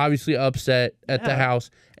really obviously upset at the house.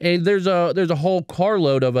 And there's a whole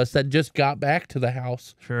carload of us that just got back to the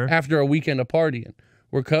house after a weekend of partying.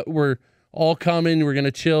 We're all coming. We're going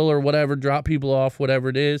to chill or whatever, drop people off, whatever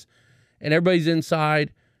it is. And everybody's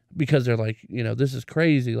inside. Because they're like, this is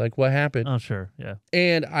crazy. Like, what happened? Oh, sure, yeah.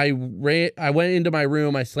 And I went into my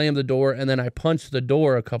room, I slammed the door, and then I punched the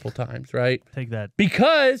door a couple times, right? Take that.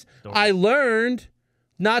 Because I learned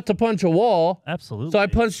not to punch a wall. Absolutely. So I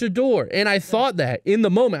punched the door. And I thought that in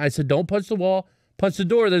the moment. I said, don't punch the wall, punch the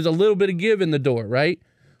door. There's a little bit of give in the door, right?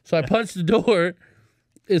 So I punched the door.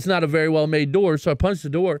 It's not a very well-made door, so I punched the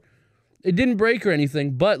door. It didn't break or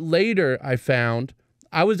anything, but later I found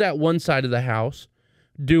I was at one side of the house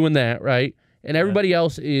doing that, right? And everybody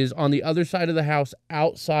else is on the other side of the house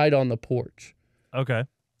outside on the porch. Okay.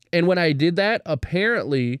 And when I did that,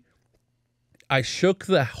 apparently I shook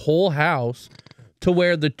the whole house to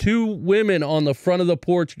where the 2 women on the front of the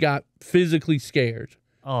porch got physically scared.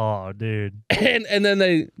 Oh, dude. And then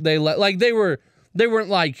they weren't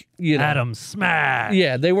like, Adam smash.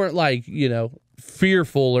 Yeah, they weren't like,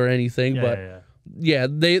 fearful or anything, Yeah,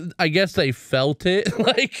 I guess they felt it,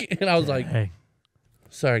 like, and I was like, hey.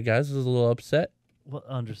 Sorry, guys, I was a little upset. Well,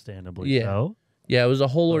 understandably so. Yeah, it was a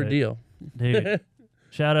whole ordeal. Dude,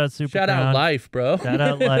 shout out Super Shout Crown. out Life, bro. Shout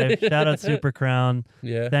out Life. Shout out Super Crown.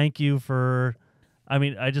 Yeah. Thank you for, I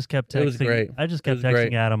mean, I just kept texting. It was great. I just kept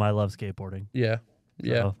texting Adam, I love skateboarding. Yeah.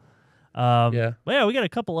 Yeah. So, yeah. But yeah, we got a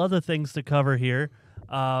couple other things to cover here.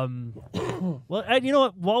 Well, and you know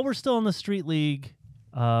what? While we're still in the Street League,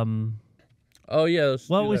 oh yeah.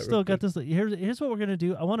 Well, we still got this. Here's what we're gonna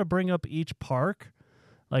do. I want to bring up each park,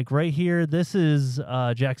 like right here. This is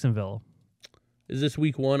Jacksonville. Is this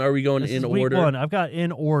week 1? Are we going in order? Week 1. I've got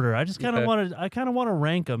in order. I just kind of want to. I kind of want to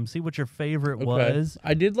rank them. See what your favorite was.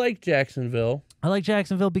 I did like Jacksonville. I like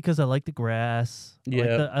Jacksonville because I like the grass.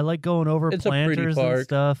 Yeah. I like going over planters and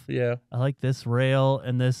stuff. Yeah. I like this rail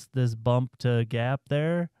and this bump to gap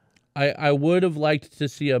there. I would have liked to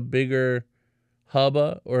see a bigger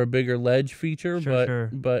hubba or a bigger ledge feature,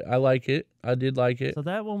 but I like it. I did like it. So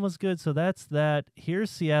that one was good. So that's that. Here's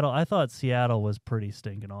Seattle. I thought Seattle was pretty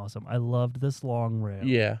stinking awesome. I loved this long rail.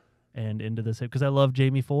 Yeah. And into this because I love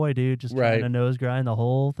Jamie Foy, dude. Just trying to nose grind the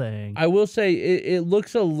whole thing. I will say it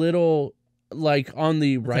looks a little like on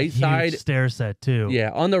the right side stair set too. Yeah,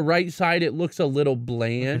 on the right side it looks a little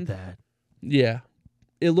bland. Look at that. Yeah.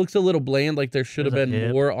 It looks a little bland, like there should have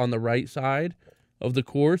been more on the right side of the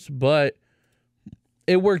course, but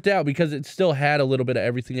it worked out because it still had a little bit of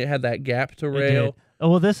everything. It had that gap to rail. Oh,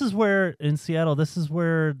 well, this is where, in Seattle, this is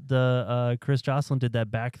where the Chris Jocelyn did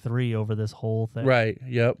that back 3 over this whole thing. Right,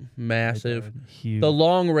 yep, massive. Right, huge. The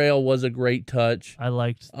long rail was a great touch. I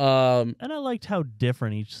liked, and I liked how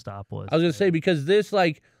different each stop was. I was going to say, because this,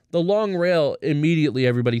 like, the long rail, immediately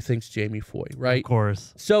everybody thinks Jamie Foy, right? Of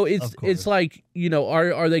course. So it's like, you know,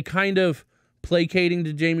 are they kind of placating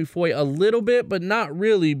to Jamie Foy a little bit, but not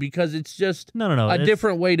really, because it's just a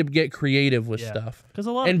different way to get creative with stuff. Because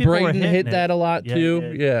a lot of people Brayden hit that a lot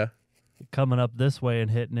too. Yeah. Coming up this way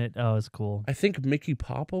and hitting it. Oh, it's cool. I think Mickey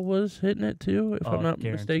Papa was hitting it too, if I'm not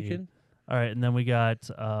mistaken. All right, and then we got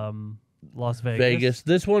Las Vegas.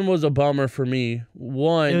 This one was a bummer for me.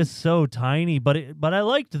 It was so tiny, but I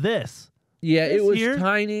liked this. Yeah, it was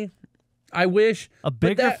tiny. I wish a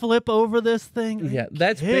bigger flip over this thing. Yeah,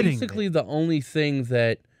 that's basically the only thing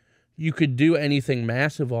that you could do anything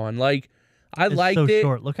massive on. Like, it's liked so it.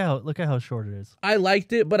 Short. Look at how short it is. I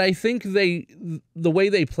liked it, but I think the way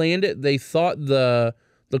they planned it, they thought the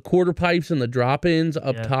quarter pipes and the drop ins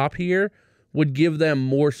up top here would give them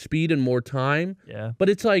more speed and more time. Yeah. But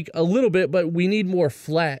it's like a little bit, but we need more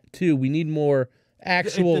flat too. We need more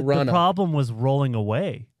actual run. The problem was rolling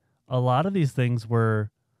away. A lot of these things were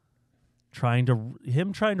trying to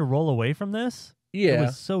roll away from this. Yeah. It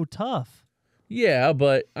was so tough. Yeah,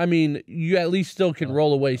 but I mean, you at least still can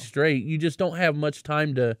roll away straight. You just don't have much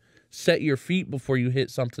time to set your feet before you hit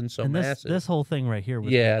something so massive. This whole thing right here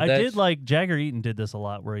was I did like Jagger Eaton did this a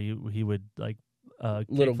lot where he would like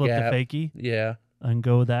little flip gap. the fakie. Yeah. And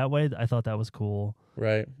go that way. I thought that was cool.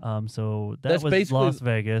 Right. So that's was Las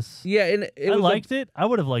Vegas. Yeah, and I liked it. I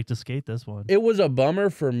would have liked to skate this one. It was a bummer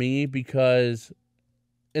for me because,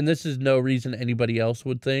 and this is no reason anybody else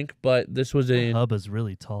would think, but this was in... The hub is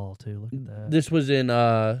really tall, too. Look at that. This was in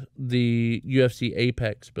the UFC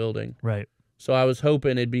Apex building. Right. So I was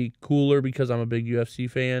hoping it'd be cooler because I'm a big UFC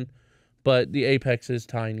fan, but the Apex is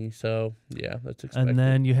tiny, so yeah, that's expected. And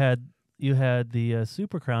then you had the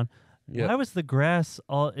Super Crown. Yep. Why was the grass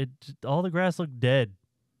all the grass looked dead?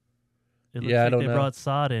 It looks like they brought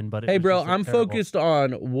sod in, but hey, bro, I'm focused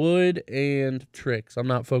on wood and tricks. I'm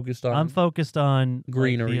not focused on. I'm focused on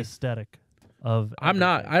greenery, the aesthetic of. I'm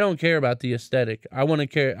not. I don't care about the aesthetic. I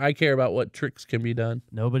care about what tricks can be done.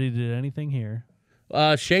 Nobody did anything here.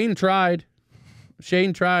 Shane tried.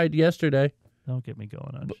 Shane tried yesterday. Don't get me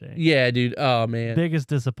going on Shane. Yeah, dude. Oh man, biggest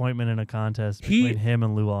disappointment in a contest between him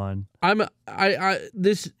and Luan.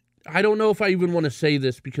 I don't know if I even want to say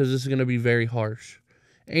this because this is going to be very harsh.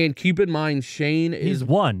 And keep in mind, Shane is... He's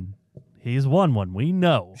won one. We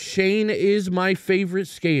know. Shane is my favorite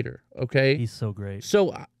skater, okay? He's so great.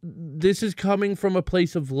 So this is coming from a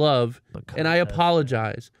place of love, and I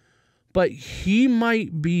apologize. But he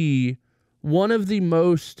might be one of the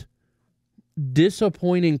most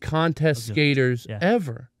disappointing contest skaters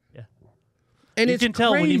ever. And you can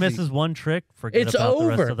tell when he misses one trick, forget about the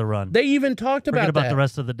rest of the run. They even talked about that. Forget about the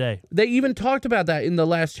rest of the day. They even talked about that in the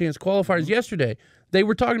last chance qualifiers yesterday. They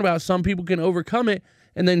were talking about some people can overcome it,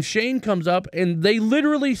 and then Shane comes up, and they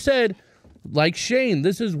literally said, like Shane,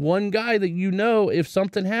 this is one guy that you know if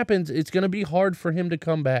something happens, it's going to be hard for him to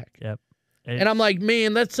come back. Yep. And I'm like,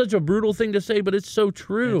 man, that's such a brutal thing to say, but it's so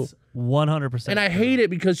true. It's 100%. And I hate it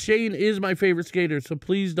because Shane is my favorite skater, so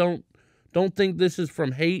please don't Don't think this is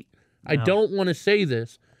from hate. No. I don't want to say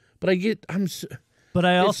this, but But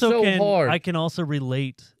I also hard. I can also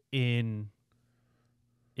relate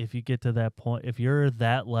if you get to that point, if you're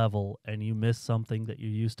that level and you miss something that you're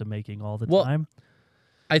used to making all the time.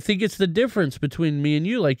 I think it's the difference between me and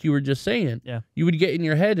you, like you were just saying. Yeah. You would get in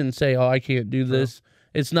your head and say, oh, I can't do this.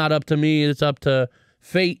 It's not up to me. It's up to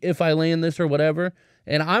fate if I land this or whatever.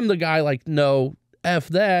 And I'm the guy like, no, F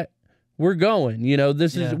that. We're going. You know,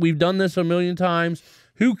 we've done this a million times.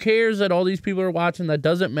 Who cares that all these people are watching? That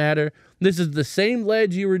doesn't matter. This is the same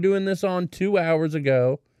ledge you were doing this on 2 hours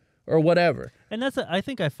ago or whatever. And I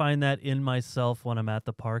think I find that in myself when I'm at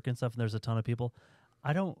the park and stuff and there's a ton of people.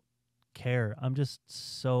 I don't care. I'm just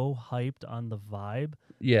so hyped on the vibe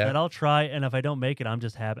that I'll try, and if I don't make it, I'm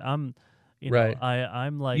just happy. I'm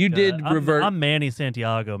like you did revert. I'm Manny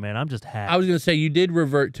Santiago, man. I'm just happy. I was gonna say you did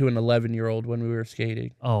revert to an 11-year-old when we were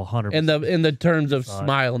skating. Oh, 100%. In the terms of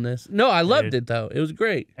smileness. No, I loved it though. It was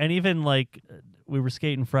great. And even like we were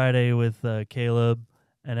skating Friday with Caleb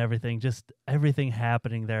and everything, just everything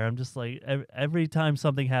happening there. I'm just like, every time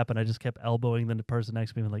something happened, I just kept elbowing the person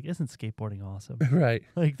next to me and like, isn't skateboarding awesome? Right.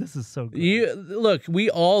 Like, this is so good. Look,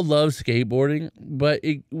 we all love skateboarding, but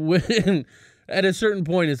at a certain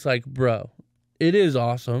point, it's like, bro, it is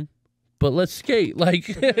awesome, but let's skate. Like,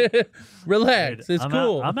 relax. It's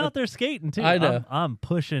cool. I'm out there skating, too. I know. I'm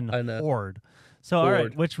pushing hard. So, all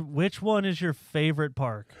right, which one is your favorite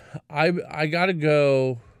park? I gotta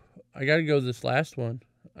go this last one.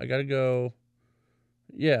 I gotta go.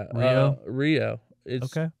 Yeah, Rio.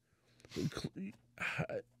 It's okay.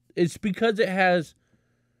 It's because it has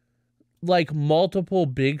like multiple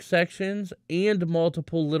big sections and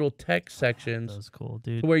multiple little tech sections. That's cool,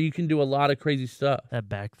 dude. Where you can do a lot of crazy stuff. That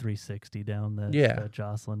back 360 down that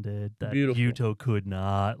Jocelyn did. That beautiful. Yuto could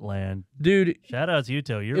not land. Dude. Shout out to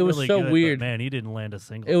Yuto. You're it was really so good, weird. But man, he didn't land a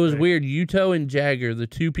single. It was weird. Yuto and Jagger, the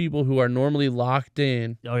two people who are normally locked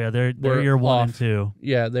in. Oh yeah, they're your 1 and 2.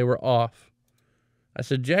 Yeah, they were off. I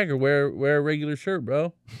said, Jagger, wear a regular shirt,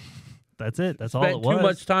 bro. That's it. That's all it was. Spent too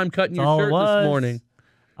much time cutting your shirt this morning.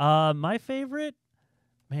 My favorite,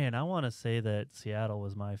 man, I want to say that Seattle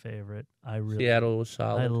was my favorite. Seattle was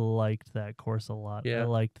solid. I liked that course a lot. Yeah. I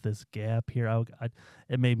liked this gap here.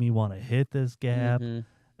 It made me want to hit this gap.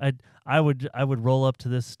 Mm-hmm. I would roll up to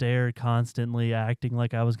this stair constantly, acting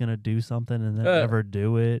like I was gonna do something and then never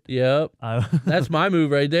do it. Yep, that's my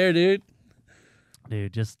move right there, dude.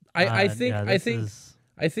 Dude, just I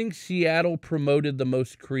think Seattle promoted the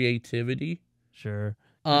most creativity. Sure.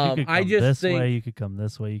 You could come this way, you could come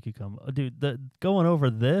this way, you could come. Dude, going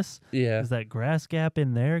over this. Yeah. Is that grass gap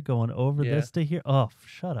in there going over this to here? Oh,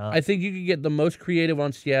 shut up. I think you could get the most creative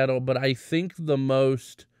on Seattle, but I think the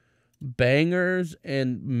most bangers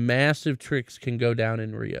and massive tricks can go down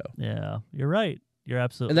in Rio. Yeah, you're right. You're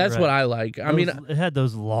absolutely right. And that's what I like. I mean, it had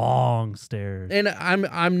those long stairs. And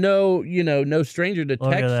I'm no stranger to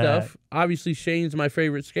tech stuff. Obviously, Shane's my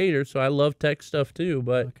favorite skater, so I love tech stuff too.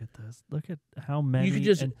 But look at this. Look at how many. You could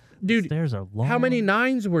just, dude. Stairs are long. How many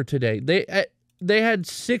 9s were today? They had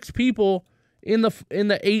 6 people in the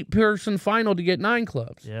 8-person final to get 9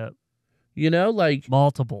 clubs. Yeah. You know, like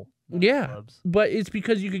multiple. Clubs. But it's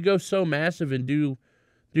because you could go so massive and do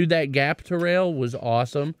that gap to rail was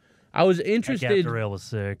awesome. I was interested. That gap to rail was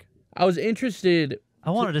sick. I was interested.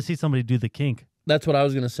 I wanted to see somebody do the kink. That's what I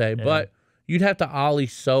was gonna say, but you'd have to ollie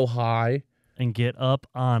so high and get up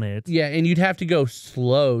on it. Yeah, and you'd have to go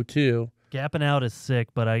slow too. Gapping out is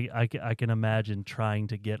sick, but I can imagine trying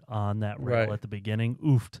to get on that rail at the beginning.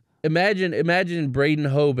 Oofed. Imagine Braden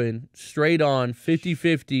Hoban straight on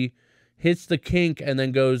 50-50. Hits the kink and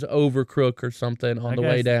then goes over crook or something on the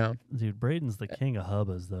way down. Dude, Braden's the king of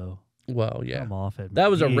hubbas, though. Well, yeah. Come off it.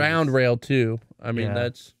 That was a round rail, too. I mean,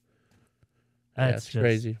 that's just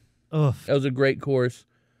crazy. Oof. That was a great course.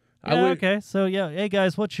 Yeah, okay. So, hey,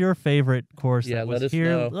 guys, what's your favorite course that was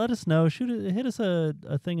here? Know. Let us know. Hit us a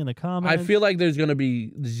thing in the comments. I feel like there's going to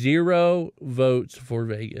be 0 votes for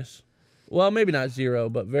Vegas. Well, maybe not 0,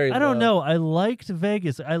 but very low. I don't know. I liked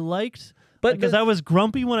Vegas. Because I was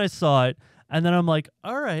grumpy when I saw it, and then I'm like,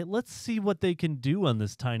 all right, let's see what they can do on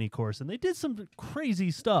this tiny course. And they did some crazy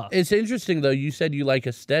stuff. It's interesting, though. You said you like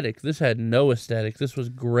aesthetic. This had no aesthetic. This was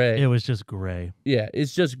gray. It was just gray. Yeah,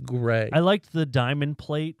 it's just gray. I liked the diamond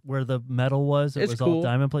plate where the metal was. It was cool. all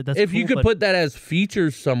diamond plate. That's if cool, you could put that as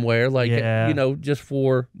features somewhere, like, just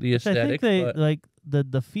for the aesthetic. I think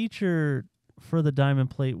the feature for the diamond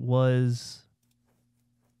plate was...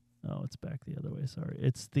 Oh, it's back the other way. Sorry,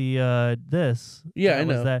 it's the this. Yeah, I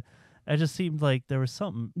know. That it just seemed like there was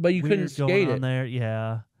something, but you couldn't skate on there.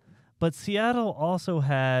 Yeah, but Seattle also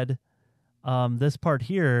had this part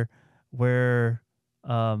here where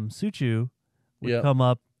Suchu would come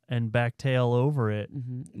up and backtail over it.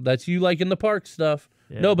 That's you like in the park stuff.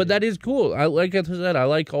 Yeah, no, but that is cool. Like I said, I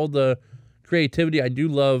like all the creativity. I do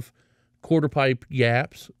love quarter pipe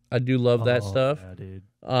gaps. I do love that stuff. Yeah, dude.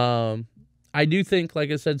 I do think,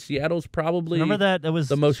 like I said, Seattle's probably that was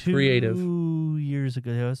the most creative. 2 years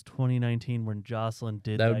ago. That was 2019 when Jocelyn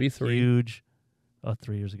did that. Would be 3. Huge.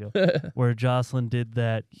 3 years ago, where Jocelyn did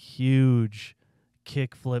that huge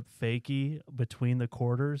kickflip fakie between the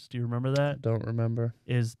quarters. Do you remember that? Don't remember.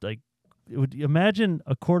 Is like, imagine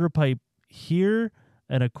a quarter pipe here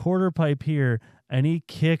and a quarter pipe here, and he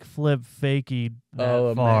kickflip fakie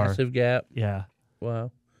that far. A massive gap. Yeah.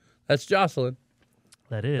 Wow. That's Jocelyn.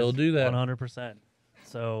 That is. He'll do that. 100%.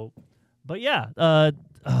 So, but yeah.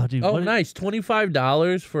 Dude. Oh, nice.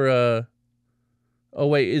 $25 for a. Oh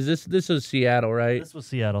wait, this is Seattle, right? This was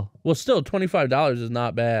Seattle. Well, still $25 is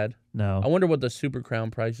not bad. No. I wonder what the Super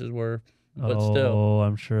Crown prices were, but still. Oh,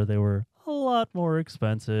 I'm sure they were a lot more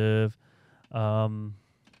expensive. I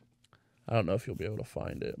don't know if you'll be able to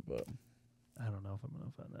find it, but I don't know if I'm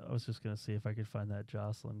gonna find that. I was just gonna see if I could find that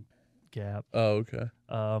Jocelyn gap. Oh, okay.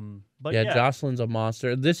 But yeah, Jocelyn's a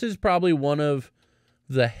monster. This is probably one of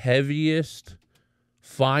the heaviest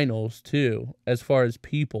finals too, as far as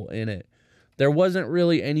people in it. There wasn't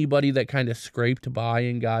really anybody that kind of scraped by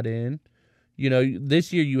and got in. You know,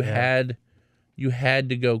 this year you had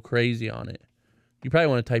to go crazy on it. You probably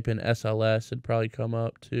want to type in SLS; it'd probably come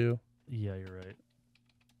up too. Yeah, you're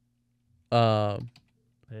right.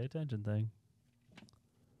 Pay attention thing.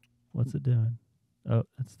 What's it doing? Oh,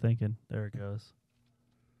 it's thinking. There it goes.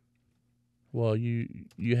 Well, you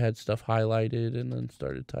had stuff highlighted and then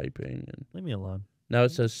started typing. And leave me alone. Now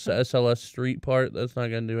it says SLS street part. That's not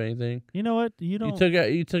gonna do anything. You know what? You don't.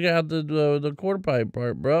 You took out the quarter pipe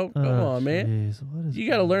part, bro. Come on, man. What is you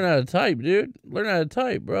gotta learn how to type, dude. Learn how to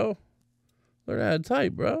type, bro. Learn how to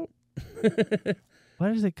type, bro.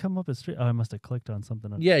 Why does it come up as street? Oh, I must have clicked on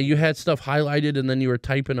something. Yeah, you had stuff highlighted and then you were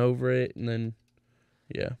typing over it, and then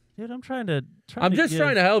yeah. Dude, I'm trying to. I'm just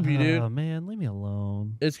trying to help you, dude. Oh man, leave me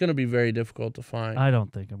alone. It's gonna be very difficult to find. I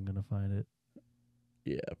don't think I'm gonna find it.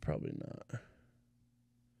 Yeah, probably not.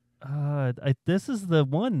 This is the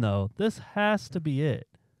one though. This has to be it.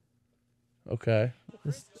 Okay.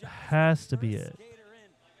 This has to be it.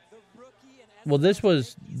 Well, this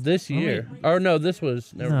was this year. Or no, this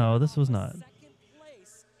was. No, this was not.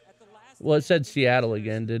 Well, it said Seattle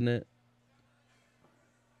again, didn't it?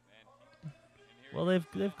 Well,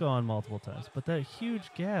 they've gone multiple times, but that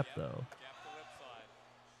huge gap though.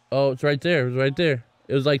 Oh, it's right there. It was right there.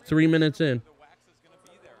 It was like 3 minutes in.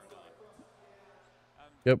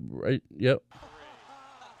 Yep, right. Yep.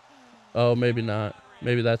 Oh, maybe not.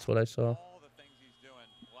 Maybe that's what I saw.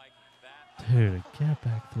 Dude, gap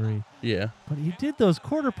back 3. Yeah. But he did those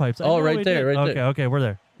quarter pipes. Oh, right there, right there. Okay, we're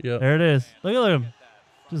there. Yeah. There it is. Look at him.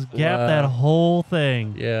 Just gap that whole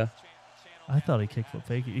thing. Yeah. I thought he kickflip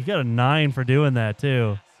fake. He got a 9 for doing that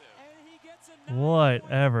too.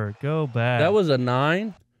 Whatever. Go back. That was a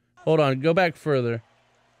 9? Hold on. Go back further.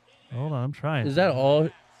 Hold on. I'm trying. Is that all?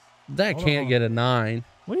 That can't get a 9.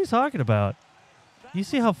 What are you talking about? You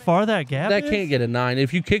see how far that gap is? That can't get a 9.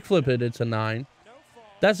 If you kickflip it, it's a 9.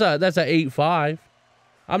 That's a 8.5.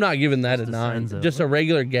 I'm not giving that a 9. Just a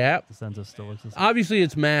regular gap. Senza still looks the same. Obviously,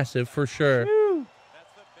 it's massive for sure. Woo.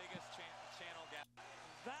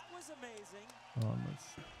 Hold on, let's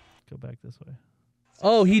go back this way.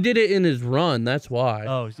 Oh, he did it in his run. That's why.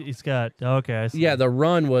 Oh, he's got. Okay, I see. Yeah, the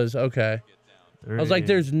run was okay. I was like,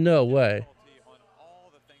 there's no way.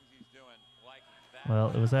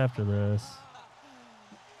 Well, it was after this.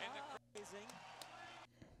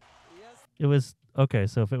 It was okay.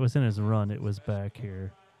 So if it was in his run, it was back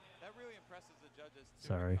here.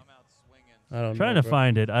 Sorry. I don't know. Trying to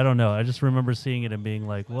find it. I don't know. I just remember seeing it and being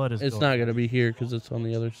like, "What is?" It's not gonna be here because it's on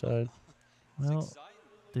the other side. Well,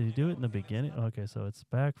 did he do it in the beginning? Okay, so it's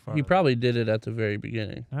back far. He probably did it at the very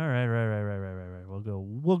beginning. All right, right.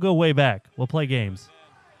 We'll go way back. We'll play games.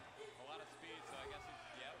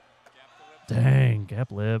 Dang,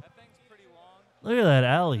 gap lip. Look at that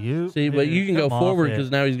alley-oop. See, but you can go forward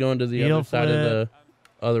because now he's going to the other side of the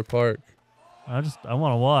other park. I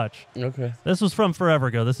want to watch. Okay. This was from forever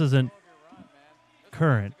ago. This isn't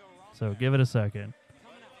current, so give it a second.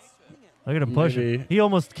 Look at him pushing. He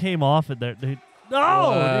almost came off it there. Dude.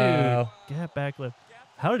 Oh, wow. Dude. Gap back lip.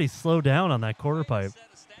 How did he slow down on that quarter pipe?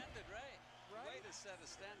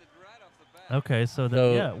 Okay, so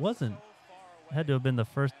yeah, it wasn't. It had to have been the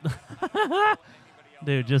first.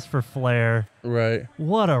 Dude, just for flair. Right.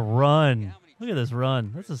 What a run. Look at this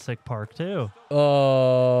run. That's a sick park, too.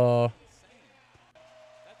 Oh.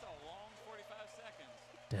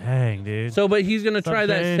 Dang, dude. So, but he's going to try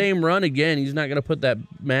that same run again. He's not going to put that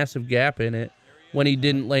massive gap in it when he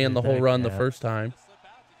didn't land the whole run the first time.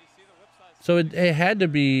 So it had to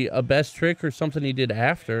be a best trick or something he did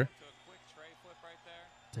after.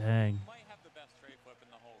 Dang.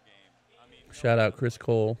 Shout out Chris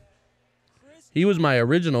Cole. He was my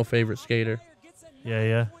original favorite skater.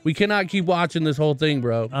 Yeah. We cannot keep watching this whole thing,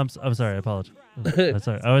 bro. I'm sorry. I apologize. I'm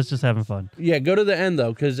sorry. I was just having fun. Yeah, go to the end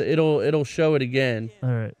though, because it'll show it again. All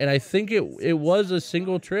right. And I think it was a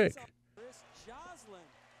single trick.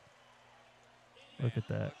 Look at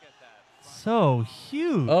that. So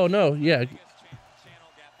huge. Oh no, yeah.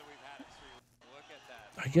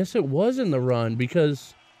 I guess it was in the run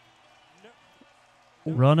because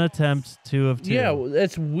run attempt 2 of 2. Yeah,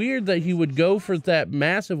 it's weird that he would go for that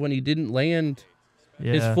massive when he didn't land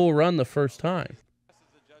his full run the first time.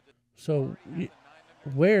 So,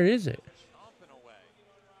 where is it?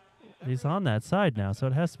 He's on that side now, so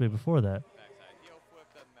it has to be before that.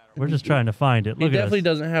 We're just trying to find it. Look he definitely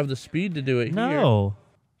doesn't have the speed to do it here. No.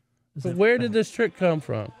 But where did this trick come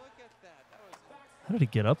from? How did he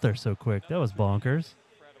get up there so quick? That was bonkers.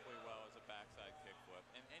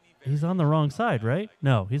 He's on the wrong side, right?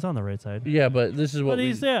 No, he's on the right side. Yeah, but this is what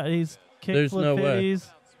he's kick there's flip no way.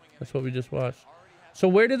 That's what we just watched. So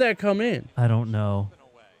where did that come in? I don't know.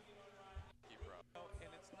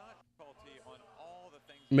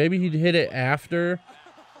 Maybe he'd hit it after.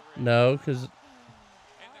 No, because...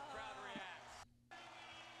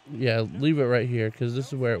 Yeah, leave it right here, because this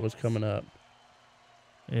is where it was coming up.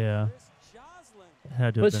 Yeah.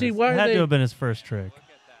 Had to have been his first trick.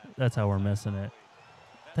 That's how we're missing it.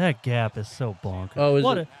 That gap is so bonkers.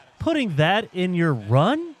 Oh, putting that in your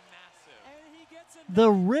run? The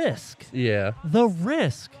risk. Yeah. The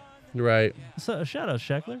risk. Right. So, shout out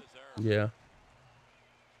Scheckler. Yeah.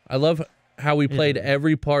 I love how we played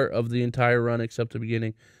every part of the entire run except the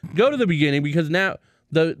beginning. Go to the beginning because now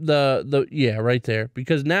yeah, right there.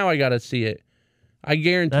 Because now I got to see it. I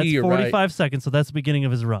guarantee you're right. That's 45 seconds, so that's the beginning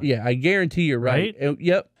of his run. Yeah, I guarantee you're right.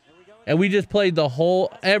 Yep. And we just played the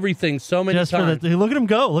whole everything so many times. Look at him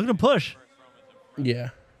go. Look at him push. Yeah.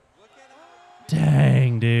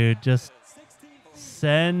 Dang, dude. Just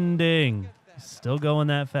sending. Still going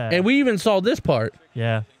that fast. And we even saw this part.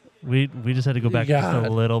 Yeah. We just had to go back just a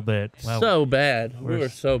little bit. Wow. So bad. We were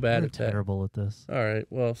so bad at that. Terrible at this. All right.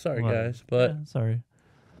 Well, sorry, guys. But sorry.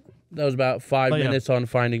 That was about 5 minutes on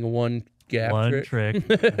finding one gap trick.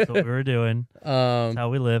 That's what we were doing. That's how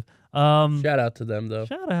we live. Shout out to them, though.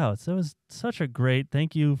 Shout out. It was such a great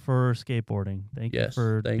thank you for skateboarding. Thank you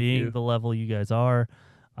for being the level you guys are.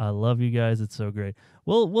 I love you guys. It's so great.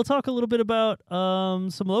 We'll talk a little bit about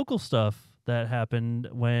some local stuff that happened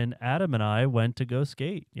when Adam and I went to go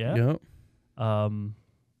skate. Yeah. Yep.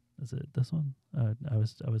 Is it this one? I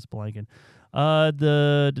was blanking.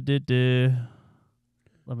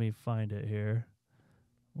 Let me find it here.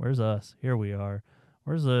 Where's us? Here we are.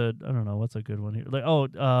 Where's I don't know, what's a good one here?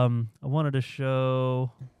 I wanted to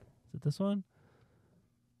show, is it this one?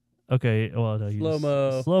 Okay, well,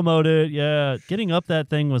 no, slow-mo'd it, yeah. Getting up that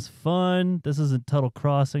thing was fun. This isn't Tuttle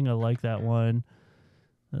Crossing. I like that one.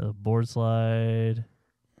 Board slide.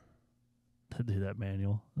 Do that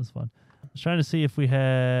manual. That's fun. I was trying to see if we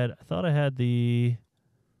had, I thought I had the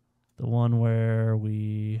one where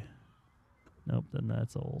we, nope, then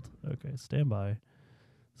that's old. Okay, stand by.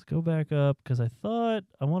 Let's go back up because I thought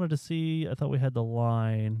we had the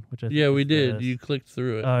line, which I think we did. You clicked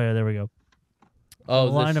through it. Oh yeah, there we go. Oh,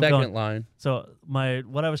 the second line. So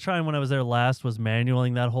what I was trying when I was there last was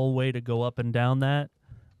manualing that whole way to go up and down that.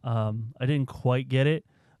 I didn't quite get it,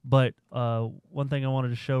 but one thing I wanted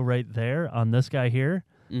to show right there on this guy here,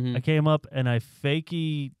 I came up and I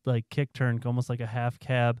fakey kick turned almost like a half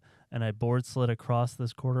cab, and I board slid across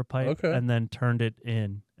this quarter pipe and then turned it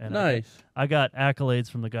in. And nice. I got accolades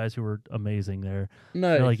from the guys who were amazing there.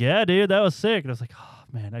 Nice. They're like, yeah, dude, that was sick. And I was like, oh,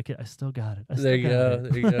 man, I still got it. There you go.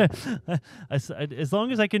 As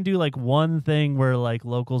long as I can do one thing where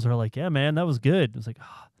locals are like, yeah, man, that was good. It's like,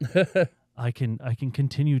 oh, I can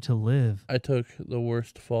continue to live. I took the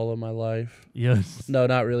worst fall of my life. Yes. No,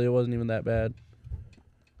 not really. It wasn't even that bad.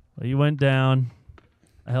 Well, you went down.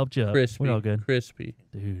 I helped you up. Crispy. We're all good. Crispy.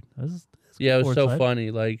 Dude. It was so funny.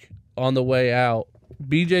 On the way out,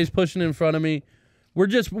 BJ's pushing in front of me. We're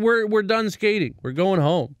done skating. We're going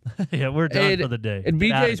home. Yeah, we're done for the day. And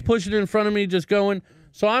BJ's pushing in front of me, just going.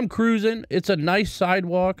 So I'm cruising. It's a nice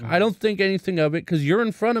sidewalk. I don't think anything of it because you're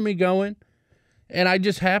in front of me going. And I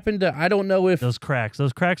just happened to, I don't know if... Those cracks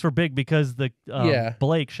were big because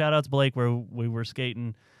Blake, shout out to Blake where we were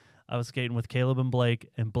skating. I was skating with Caleb and Blake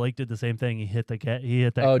did the same thing. He hit that crack.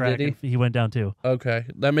 Did he? And he went down too. Okay.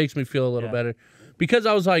 That makes me feel a little better. because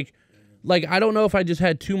I was like I don't know if I just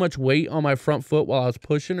had too much weight on my front foot while I was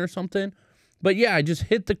pushing or something. But yeah, I just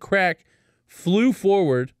hit the crack, flew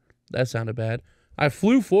forward. That sounded bad. I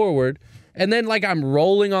flew forward, and then like I'm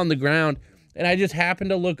rolling on the ground, and I just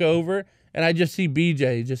happened to look over, and I just see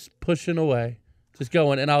BJ just pushing away, just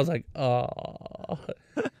going, and I was like, oh.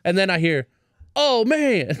 And then I hear, oh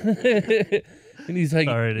man. And he's like,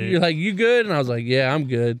 sorry, you're like, you good? And I was like, yeah, I'm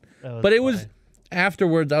good. But it was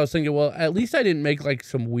afterwards, I was thinking, well, at least I didn't make like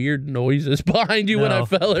some weird noises behind you when I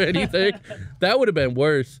fell or anything. That would have been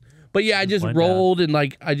worse. But yeah, I just rolled down. And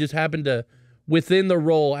like I just happened to, within the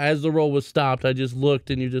roll, as the roll was stopped, I just looked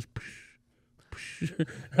and you just,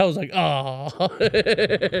 I was like, oh.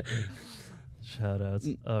 Shout outs.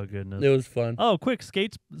 Oh, goodness. It was fun. Oh, quick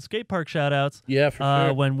skate park shout outs. Yeah, for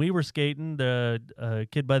sure. When we were skating, the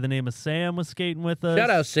kid by the name of Sam was skating with us. Shout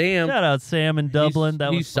out Sam. Shout out Sam in Dublin.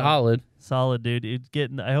 He's solid. Solid,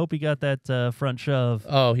 dude. I hope he got that front shove.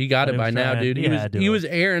 Oh, he got it by now, dude. He was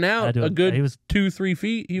airing out a good 2-3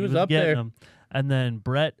 feet. He was up there. Him. And then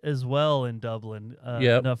Brett as well in Dublin.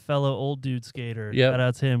 A fellow old dude skater. Yep. Shout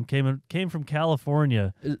out to him. Came from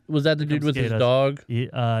California. Was that the dude with his dog?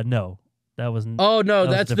 No. That was. Oh no,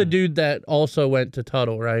 that's the dude that also went to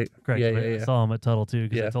Tuttle, right? Correct. Yeah. I saw him at Tuttle too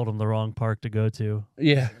because I told him the wrong park to go to.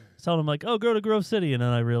 Yeah. I told him like, oh, go to Grove City, and then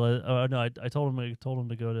I realized, oh no, I told him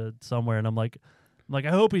to go to somewhere, and I'm like, I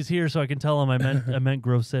hope he's here so I can tell him I meant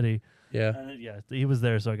Grove City. Yeah. He was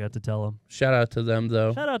there, so I got to tell him. Shout out to them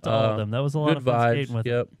though. Shout out to all of them. That was a lot of fun vibes. Skating with.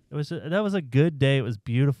 Yep. That was a good day. It was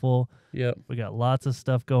beautiful. Yep. We got lots of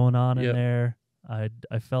stuff going on in there. I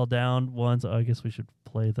fell down once. Oh, I guess we should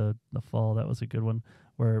play the fall. That was a good one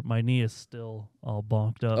where my knee is still all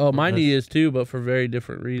bonked up. Oh, my knee is too, but for very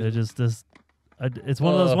different reasons. It's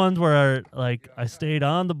one of those ones where like I stayed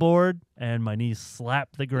on the board and my knee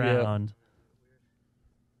slapped the ground.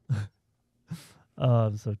 Oh,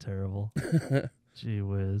 I'm so terrible. Gee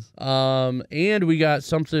whiz. And we got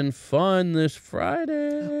something fun this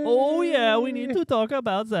Friday. Oh yeah, we need to talk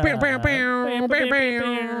about that.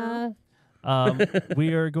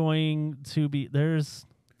 We are going to be there's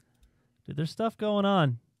stuff going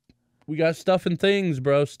on. We got stuff and things,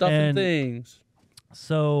 bro. Stuff and things.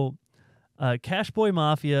 So, Cash Boy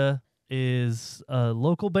Mafia is a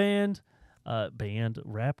local band,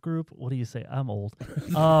 rap group. What do you say? I'm old.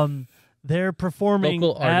 They're performing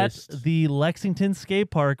at the Lexington Skate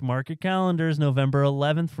Park. Mark your calendars, November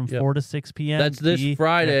 11th from 4 to 6 p.m. That's this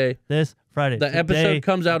Friday. This Friday. The episode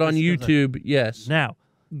comes out on YouTube. Yes. Now.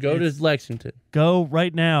 Go to Lexington. Go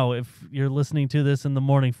right now if you're listening to this in the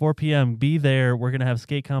morning, 4 p.m. Be there. We're going to have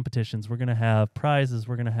skate competitions. We're going to have prizes.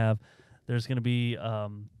 There's going to be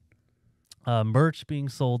merch being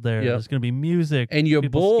sold there. There's going to be music. And your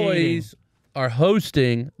boys are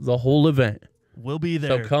hosting the whole event. We'll be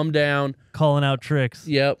there. So come down. Calling out tricks.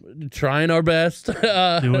 Yep. Trying our best.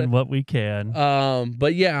 Doing what we can.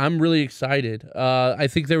 But yeah, I'm really excited. I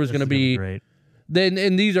think there was going to be... Great. Then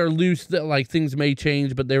and these are loose, like things may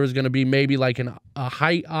change, but there was going to be maybe like a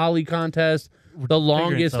height ollie contest, the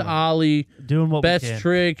longest ollie, doing what best we can.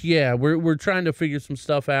 trick. Yeah, we're trying to figure some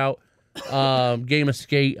stuff out. Game of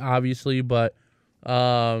skate, obviously, but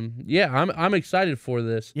yeah, I'm excited for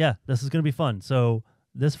this. Yeah, this is going to be fun. So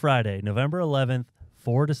this Friday, November 11th,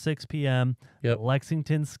 4 to 6 p.m.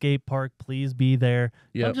 Lexington Skate Park. Please be there.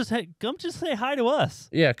 Come just say hi to us.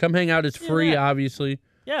 Yeah, come hang out. It's free, obviously.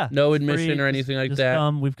 Yeah, no admission or anything like that.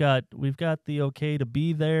 Come. We've got the okay to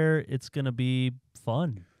be there. It's gonna be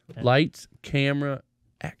fun. Lights, camera,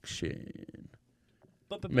 action.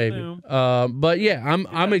 Maybe. But yeah,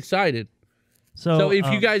 I'm excited. So if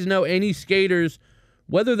you guys know any skaters,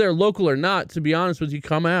 whether they're local or not, to be honest with you,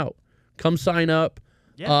 come out, come sign up.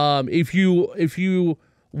 Yeah. If you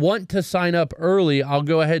want to sign up early, I'll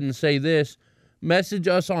go ahead and say this. Message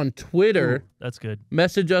us on Twitter. Ooh, that's good.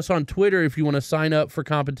 Message us on Twitter if you want to sign up for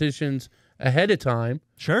competitions ahead of time.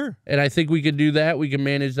 Sure. And I think we could do that. We can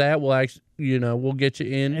manage that. We'll actually, we'll get you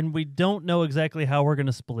in. And we don't know exactly how we're going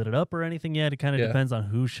to split it up or anything yet. It kind of depends on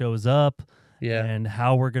who shows up. Yeah. And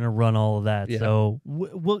how we're going to run all of that. Yeah. So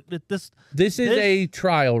this is a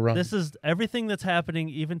trial run. This is everything that's happening.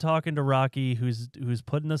 Even talking to Rocky, who's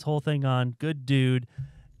putting this whole thing on. Good dude.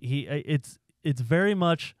 It's very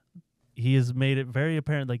much. He has made it very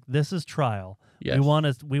apparent, like, this is trial. Yes.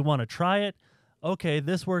 We want to try it. Okay,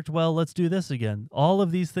 this worked well. Let's do this again. All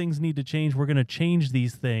of these things need to change. We're going to change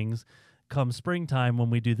these things come springtime when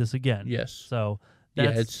we do this again. Yes. So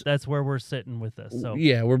that's where we're sitting with this. So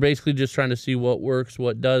yeah, we're basically just trying to see what works,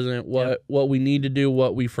 what doesn't, what we need to do,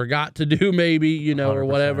 what we forgot to do, maybe, or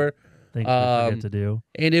whatever. Things we forget to do.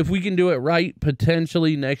 And if we can do it right,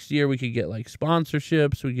 potentially next year we could get like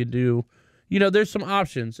sponsorships. We could do. you know, there's some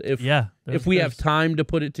options if we have time to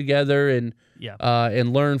put it together and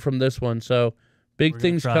learn from this one. So big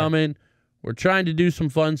things coming. We're trying to do some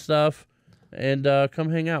fun stuff, and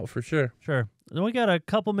come hang out for sure. Sure. Then we got a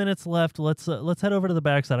couple minutes left. Let's head over to the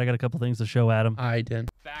backside. I got a couple things to show Adam. I did.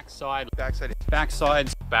 Backside. Do backside. It's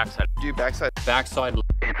the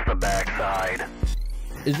backside.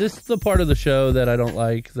 Is this the part of the show that I don't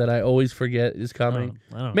like, that I always forget is coming?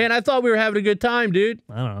 I don't know. Man, I thought we were having a good time, dude.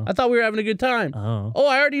 I don't know. I thought we were having a good time. Oh,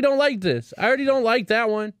 I already don't like this. I already don't like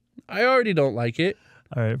that one. I already don't like it.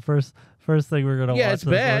 All right, first thing we're gonna watch. Yeah, it's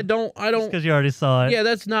bad. I don't. Because you already saw it. Yeah,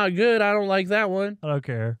 that's not good. I don't like that one. I don't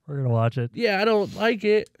care. We're gonna watch it. Yeah, I don't like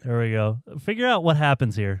it. There we go. Figure out what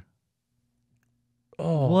happens here.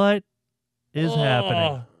 Oh, what is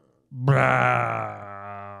happening? Brah.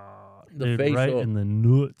 The Dude, facial. right in the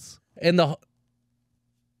nuts. And that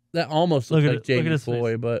almost looks like Jamie's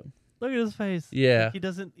boy, but look at his face. Yeah, like he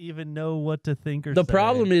doesn't even know what to think or the say.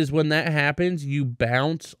 problem is when that happens, you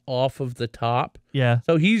bounce off of the top. Yeah.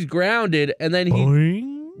 So he's grounded, and then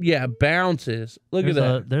he bounces. Look at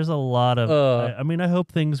that. There's a lot of. I mean, I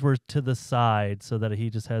hope things were to the side so that he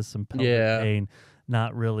just has some pelvic pain,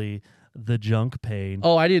 not really the junk pain.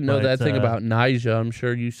 Oh, I didn't know that thing about Nyjah. I'm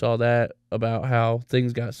sure you saw that about how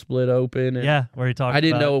things got split open. And where he talked. I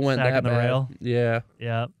didn't about know it went that the bad. Rail. Yeah.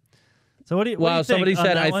 Yeah. So what do you? Wow, what do you somebody think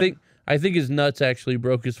said I think his nuts actually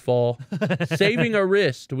broke his fall, saving a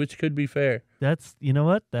wrist, which could be fair. That's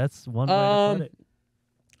what that's one way to put it.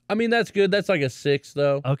 I mean, that's good. That's like a 6,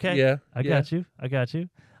 though. Okay. Yeah. I got you.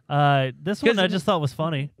 This one I just thought was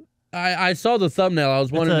funny. I saw the thumbnail. I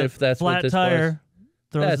was wondering if that's what this was.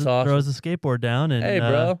 That's awesome. Throws a skateboard down and hey,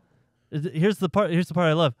 bro. Here's the part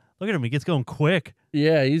I love. Look at him. He gets going quick.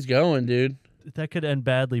 Yeah, he's going, dude. That could end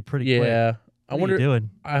badly pretty quick. Yeah. I wonder. What are you doing?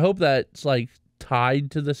 I hope that's like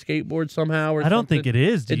tied to the skateboard somehow or I don't think it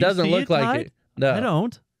is. It doesn't look like it. No. I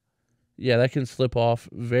don't. Yeah, that can slip off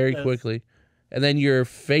very quickly. And then your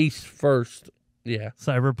face first. Yeah.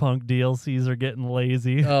 Cyberpunk DLCs are getting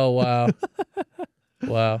lazy. Oh, wow.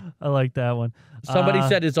 Wow. I like that one. Somebody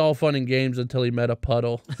said it's all fun and games until he met a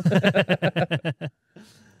puddle.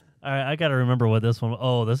 All right, I got to remember what this one.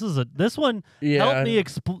 Oh, this one. Yeah.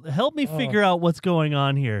 Help me figure out what's going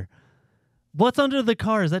on here. What's under the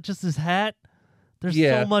car? Is that just his hat? There's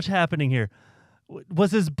so much happening here.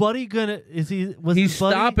 Was his buddy gonna? He's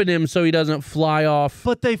stopping him so he doesn't fly off.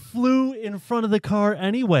 But they flew in front of the car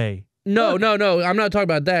anyway. No. I'm not talking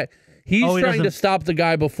about that. He's trying to stop the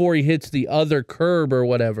guy before he hits the other curb or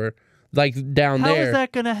whatever, like down there. How is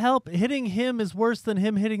that gonna help? Hitting him is worse than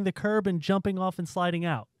him hitting the curb and jumping off and sliding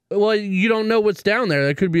out. Well, you don't know what's down there.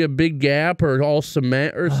 There could be a big gap or all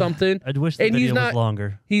cement or something. I wish the video was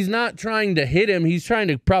longer. He's not trying to hit him. He's trying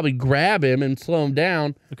to probably grab him and slow him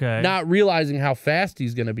down, not realizing how fast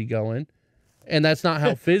he's going to be going. And that's not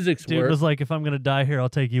how physics work. Dude was like, if I'm going to die here, I'll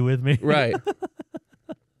take you with me. Right.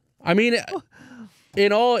 I mean,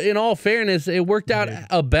 in all fairness, it worked out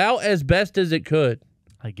about as best as it could.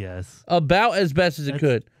 I guess. About as best as it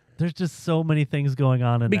could. There's just so many things going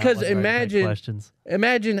on in because that one,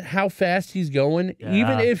 imagine how fast he's going. Yeah.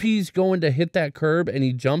 Even if he's going to hit that curb and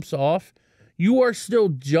he jumps off, you are still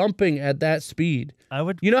jumping at that speed.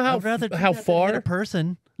 You know how far hit a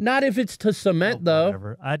person. Not if it's to cement though.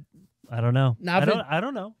 Whatever. I don't know. I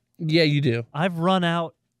don't know. Yeah, you do. I've run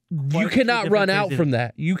out. You cannot run out from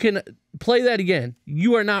that. You can play that again.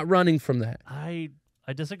 You are not running from that. I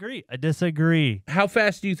disagree. How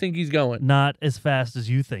fast do you think he's going? Not as fast as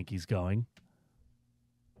you think he's going.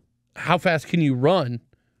 How fast can you run?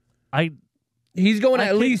 He's going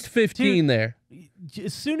at least 15 there.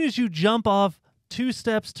 As soon as you jump off 2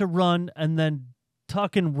 steps to run and then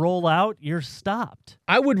tuck and roll out, you're stopped.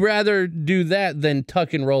 I would rather do that than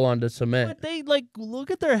tuck and roll onto cement. But they look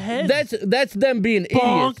at their heads. That's them being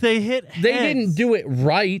idiots. They hit heads. They didn't do it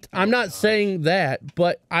right. I'm not saying that,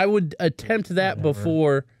 but I would attempt that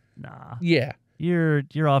before. Nah. Yeah. You're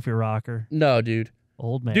off your rocker. No, dude.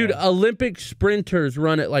 Old man. Dude, Olympic sprinters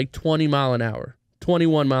run at like 20 mile an hour,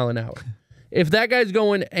 21 mile an hour. If that guy's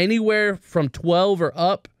going anywhere from 12 or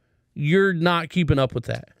up, you're not keeping up with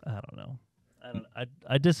that. I don't know.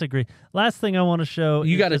 I disagree. Last thing I want to show.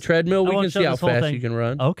 You got a treadmill? We can see how fast you can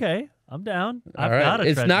run. Okay, I'm down. I've right. got a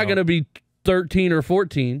treadmill. It's not going to be 13 or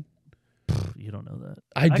 14. You don't know that.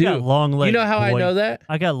 I do. Got long legs. You know how I know that?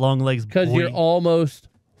 I got long legs. Because you're almost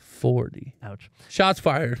 40. Ouch. Shots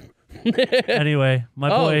fired. Anyway, my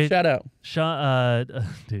boy. Shout out. Sean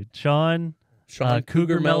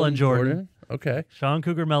Cougar Melon Jordan. Okay. Sean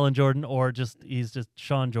Cougar Melon Jordan, or he's just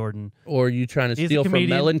Sean Jordan. Or you trying to steal from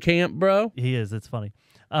Melon Camp, bro? He is. It's funny.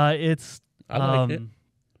 I like it.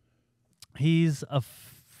 He's a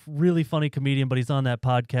really funny comedian, but he's on that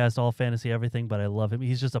podcast, All Fantasy Everything, but I love him.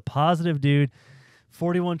 He's just a positive dude.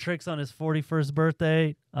 41 tricks on his 41st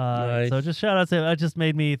birthday. Nice. So just shout out to him. That just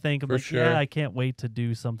made me think, Sure. yeah, I can't wait to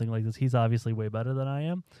do something like this. He's obviously way better than I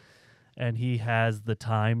am. And he has the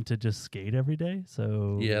time to just skate every day.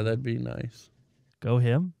 So yeah, that'd be nice. Go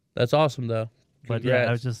him. That's awesome, though. But yeah,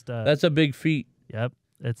 I was just that's a big feat. Yep.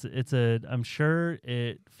 I'm sure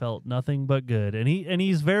it felt nothing but good. And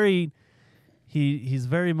he's very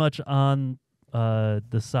much on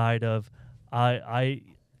the side of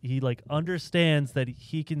he like understands that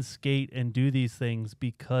he can skate and do these things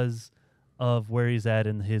because of where he's at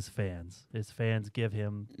in his fans. His fans give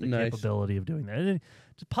him the capability of doing that. And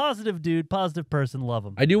it's a positive dude, positive person, love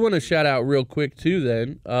him. I do want to shout out real quick too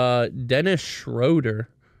then, Dennis Schroeder,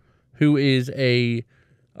 who is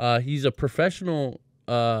he's a professional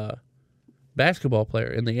basketball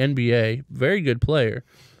player in the NBA, very good player.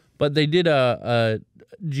 But they did a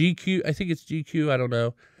GQ, I think it's GQ, I don't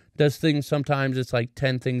know. Does things sometimes it's like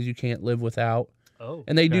 10 things you can't live without. Oh.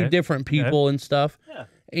 And they do different people and stuff. Yeah.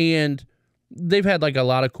 And they've had like a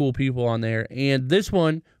lot of cool people on there. And this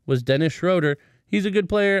one was Dennis Schroeder. He's a good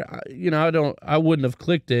player. I wouldn't have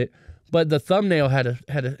clicked it, but the thumbnail had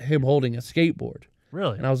him holding a skateboard.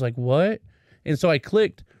 Really? And I was like, what? And so I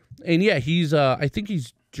clicked, and yeah, he's I think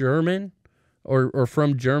he's German or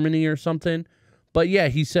from Germany or something. But yeah,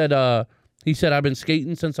 he said I've been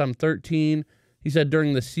skating since I'm 13. He said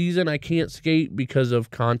during the season I can't skate because of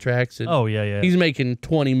contracts. And yeah. He's making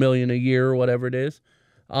 $20 million a year or whatever it is.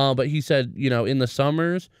 But he said, in the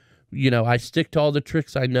summers, I stick to all the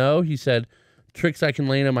tricks I know. He said tricks I can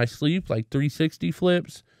land in my sleep, like 360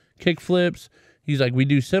 flips, kick flips. He's like, we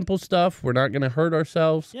do simple stuff. We're not going to hurt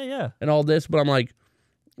ourselves. Yeah. And all this. But I'm like,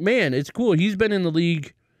 man, it's cool. He's been in the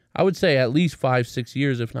league, I would say at least 5-6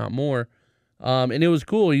 years, if not more. And it was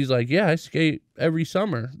cool. He's like, yeah, I skate every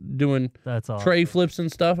summer doing tray flips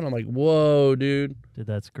and stuff. And I'm like, whoa, dude. Dude,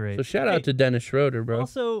 that's great. So shout out to Dennis Schroeder, bro.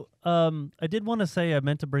 Also, I did want to say, I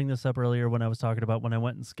meant to bring this up earlier when I was talking about when I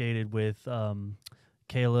went and skated with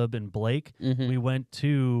Caleb and Blake. Mm-hmm. We went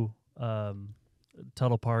to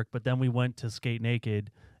Tuttle Park, but then we went to Skate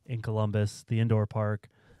Naked in Columbus, the indoor park.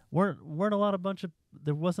 There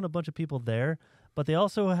wasn't a bunch of people there, but they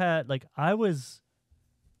also had, like, I was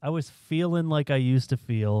feeling like I used to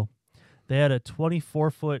feel. They had a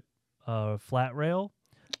 24-foot flat rail.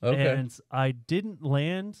 Okay. And I didn't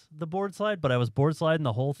land the board slide, but I was board sliding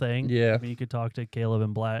the whole thing. Yeah. I mean, you could talk to Caleb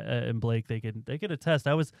and Blake. They could attest.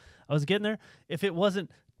 I was getting there. If it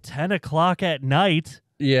wasn't 10 o'clock at night,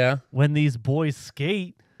 when these boys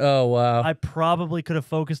skate, oh wow, I probably could have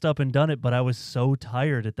focused up and done it. But I was so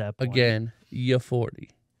tired at that point. Again, you're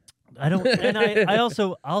 40. I don't, and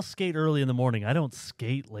I'll skate early in the morning. I don't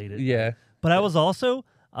skate late at night. But I was also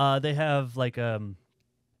they have like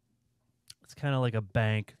it's kind of like a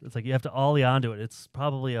bank. It's like you have to ollie onto it. It's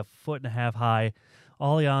probably 1.5 foot high.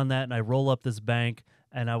 Ollie on that, and I roll up this bank,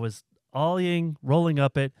 and I was ollieing, rolling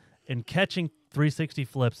up it, and catching 360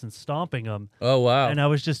 flips and stomping them. Oh wow! And I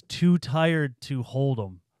was just too tired to hold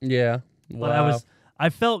them. Yeah, wow. But I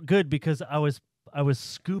felt good because I was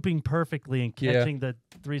scooping perfectly and catching the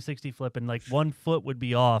 360 flip, and like 1 foot would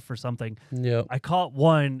be off or something. Yeah, I caught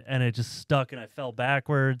one, and it just stuck, and I fell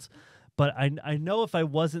backwards. But I know if I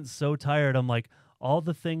wasn't so tired, I'm like, all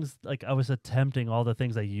the things, like I was attempting all the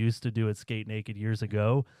things I used to do at Skate Naked years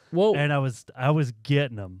ago. Well, and I was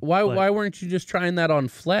getting them. Why weren't you just trying that on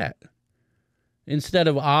flat instead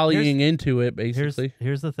of ollieing into it? Basically,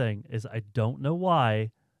 here's the thing: is I don't know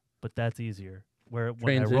why, but that's easier. When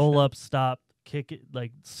I roll up, stop, kick it,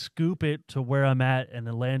 like scoop it to where I'm at, and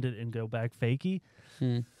then land it and go back fakie.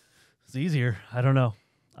 It's easier. I don't know.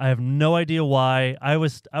 I have no idea why. I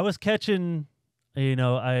was catching,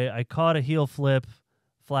 I caught a heel flip,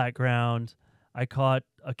 flat ground. I caught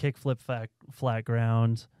a kick flip, flat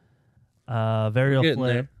ground. Varial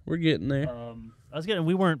flip. We're getting there.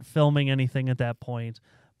 We weren't filming anything at that point,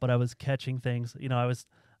 but I was catching things. I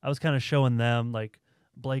was kind of showing them, like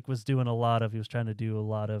Blake was doing he was trying to do a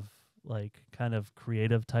lot of like kind of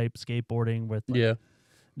creative type skateboarding with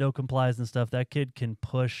no complies and stuff. That kid can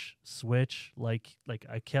push switch. Like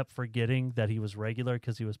I kept forgetting that he was regular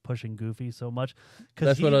because he was pushing goofy so much.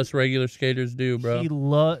 That's what us regular skaters do, bro.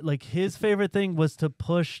 He his favorite thing was to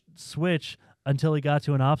push switch until he got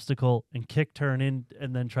to an obstacle and kick turn in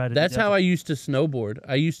and then try to. That's how I used to snowboard.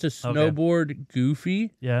 I used to snowboard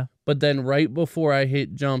goofy. Yeah. But then right before I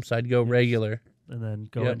hit jumps, I'd go regular and then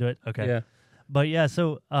go into it. Okay. Yeah. But yeah,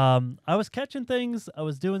 so I was catching things, I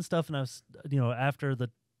was doing stuff, and I was, after the,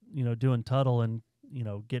 doing Tuttle and,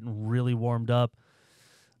 getting really warmed up,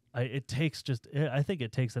 I think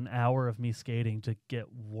it takes an hour of me skating to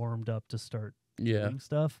get warmed up to start doing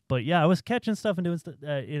stuff. But yeah, I was catching stuff and doing stuff.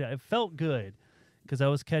 It felt good because I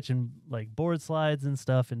was catching like board slides and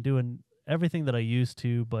stuff and doing everything that I used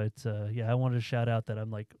to. But yeah, I wanted to shout out that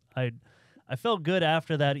I'm like, I felt good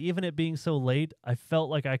after that. Even it being so late, I felt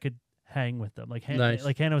like I could hang with them. Like,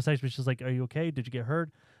 like Hannah was actually just like, "Are you okay? Did you get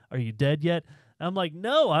hurt? Are you dead yet?" And I'm like,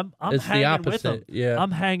 "No, I'm it's hanging the opposite. with them. Yeah,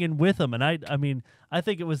 I'm hanging with them." And I mean, I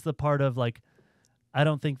think it was the part of like, I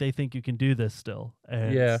don't think they think you can do this still.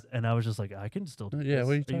 And and I was just like, I can still do this.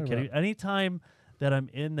 What are you talking kidding? about? Anytime that I'm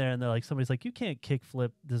in there and they're like, somebody's like, "You can't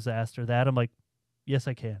kickflip disaster that," I'm like, yes,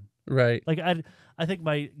 I can. Right. Like I think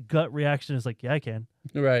my gut reaction is like, yeah, I can.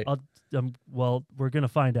 Right. Well, we're gonna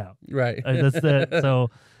find out. Right. That's it. So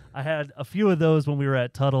I had a few of those when we were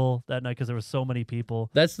at Tuttle that night because there were so many people.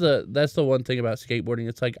 That's the one thing about skateboarding.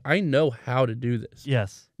 It's like, I know how to do this.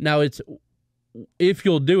 Yes. Now it's, if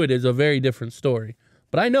you'll do it is a very different story.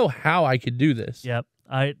 But I know how I could do this. Yep.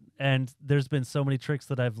 And there's been so many tricks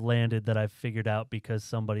that I've landed that I've figured out because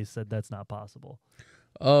somebody said that's not possible.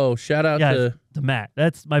 Oh, shout out to Matt.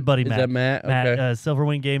 That's my buddy Matt. Is that Matt? Matt, okay.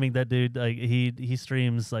 Silverwing Gaming. That dude, like he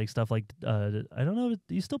streams like stuff like I don't know.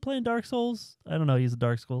 He's still playing Dark Souls. I don't know. He's a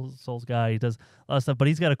Dark Souls guy. He does a lot of stuff, but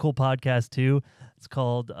he's got a cool podcast too. It's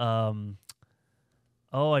called I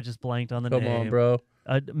just blanked on the name. Come on, bro.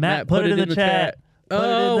 Matt, put it in the chat.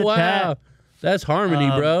 Oh wow. Chat. That's harmony,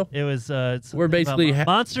 bro. It was. We're basically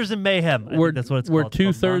Monsters and Mayhem. That's what it's called. We're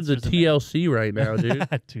 2/3 of TLC right now, dude.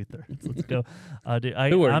 2/3. Let's go. Dude,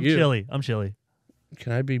 Who are I'm you? Chili. I'm Chili.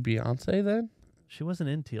 Can I be Beyonce then? She wasn't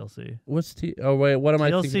in TLC. What's Oh wait, what am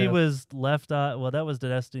I thinking? TLC was Left Eye. Well, that was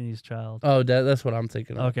Destiny's Child. Oh, that's what I'm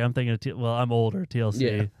thinking of. Okay, I'm thinking of well, I'm older. TLC.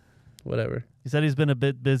 Yeah. Whatever. He said he's been a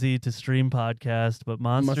bit busy to stream podcast, but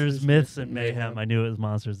Monsters, Myths, and Mayhem. I knew it was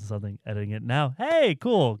Monsters and something. Editing it now. Hey,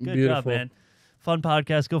 cool. Good job, man. Fun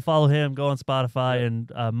podcast. Go follow him. Go on Spotify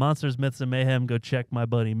and Monsters, Myths, and Mayhem. Go check my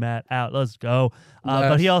buddy Matt out. Let's go.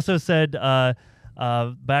 But he also said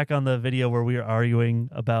back on the video where we were arguing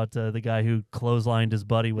about the guy who clotheslined his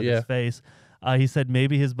buddy with his face, he said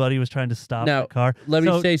maybe his buddy was trying to stop the car. Let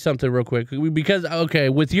me say something real quick. Because,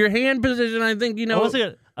 with your hand position, I think,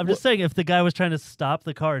 I'm just saying if the guy was trying to stop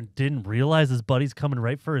the car and didn't realize his buddy's coming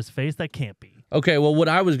right for his face, that can't be. Okay, well, what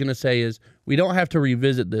I was going to say is we don't have to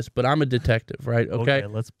revisit this, but I'm a detective, right? Okay,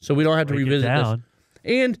 so we don't have to revisit this.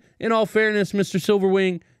 And in all fairness, Mr.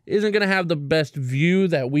 Silverwing isn't going to have the best view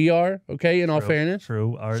that we are, okay, in all fairness.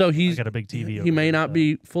 True. So I got a big TV. He may not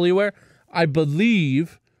be fully aware. I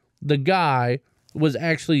believe the guy was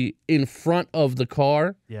actually in front of the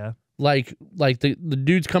car. Yeah. Like the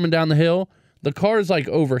dude's coming down the hill. The car's like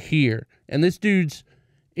over here, and this dude's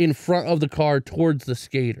in front of the car towards the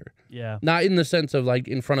skater. Yeah. Not in the sense of like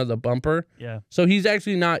in front of the bumper. Yeah. So he's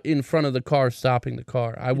actually not in front of the car stopping the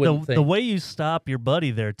car. I wouldn't think. The way you stop your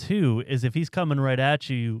buddy there too is if he's coming right at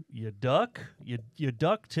you, you duck, you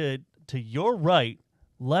duck to your right,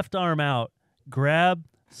 left arm out, grab,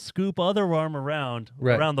 scoop other arm around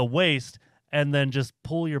the waist, and then just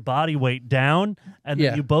pull your body weight down, and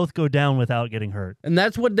then you both go down without getting hurt. And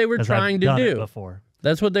that's what they were trying to do before.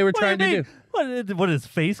 That's what they were trying to do. What, his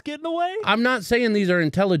face getting away? I'm not saying these are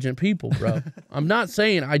intelligent people, bro. I'm not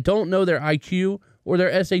saying I don't know their IQ or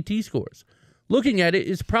their SAT scores. Looking at it,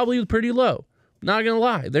 it's probably pretty low. Not going to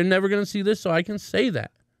lie. They're never going to see this, so I can say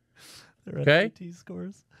that. Their SAT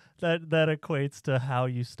scores? That equates to how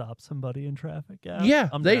you stop somebody in traffic. Yeah,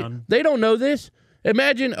 they don't know this.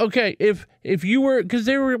 Imagine, okay, if you were, because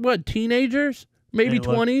they were, teenagers? Maybe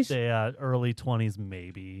 20s? Yeah, early 20s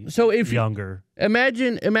maybe. So if younger.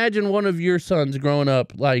 Imagine one of your sons growing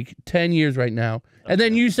up like 10 years right now, and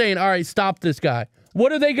then you saying, all right, stop this guy.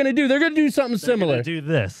 What are they going to do? They're going to do something similar. Do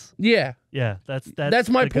this. Yeah. Yeah, that's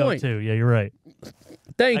my point. Too. Yeah, you're right.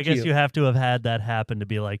 I guess you have to have had that happen to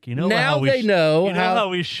be like, now how how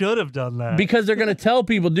we should have done that. Because they're going to tell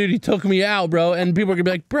people, dude, he took me out, bro. And people are going to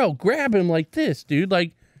be like, bro, grab him like this, dude.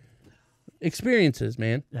 Like, experiences,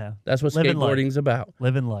 man. Yeah. That's what skateboarding's about.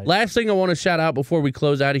 Living life. Last thing I want to shout out before we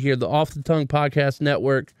close out of here, the Off the Tongue Podcast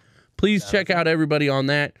Network. Please check out everybody on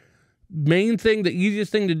that. Main thing, the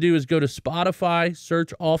easiest thing to do is go to Spotify,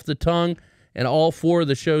 search Off the Tongue, and all 4 of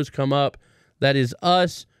the shows come up. That is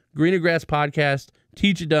us, Greener Grass Podcast,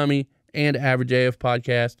 Teach a Dummy, and Average AF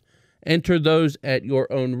Podcast. Enter those at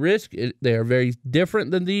your own risk. They are very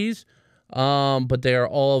different than these, but they are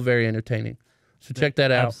all very entertaining. So check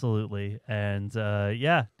that out. Absolutely. And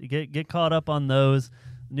get caught up on those.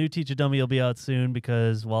 New Teach a Dummy will be out soon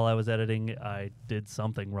because while I was editing, I did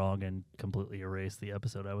something wrong and completely erased the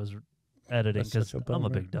episode I was editing because I'm a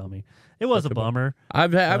big dummy. It was a bummer.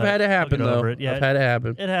 I've had it happen though. Yeah, I've had it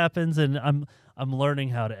happen. It happens, and I'm learning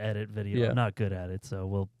how to edit video. Yeah. I'm not good at it, so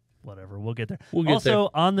we'll get there. Also,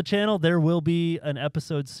 on the channel, there will be an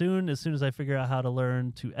episode soon. As soon as I figure out how to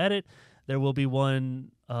learn to edit, there will be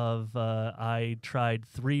one of I tried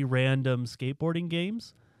 3 random skateboarding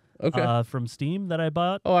games. Okay. From Steam that I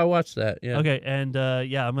bought. Oh, I watched that. Yeah. Okay, and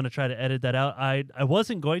I'm gonna try to edit that out. I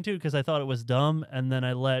wasn't going to because I thought it was dumb, and then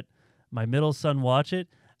I let my middle son watch it,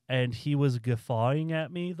 and he was guffawing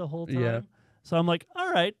at me the whole time. Yeah. So I'm like,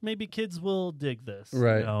 all right, maybe kids will dig this.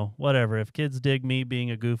 Right. You know, whatever. If kids dig me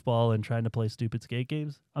being a goofball and trying to play stupid skate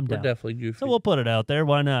games, I'm down. We're definitely goofy. So we'll put it out there.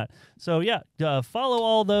 Why not? So yeah, follow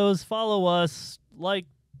all those. Follow us.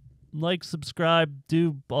 Like, subscribe,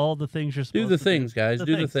 do all the things you're supposed to do. Do the things, guys.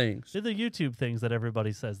 Do the things. Do the YouTube things that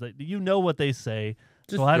everybody says. That you know what they say,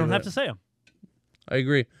 so I don't have to say them. I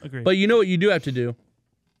agree. But you know what you do have to do?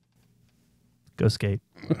 Go skate.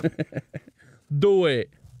 Do it.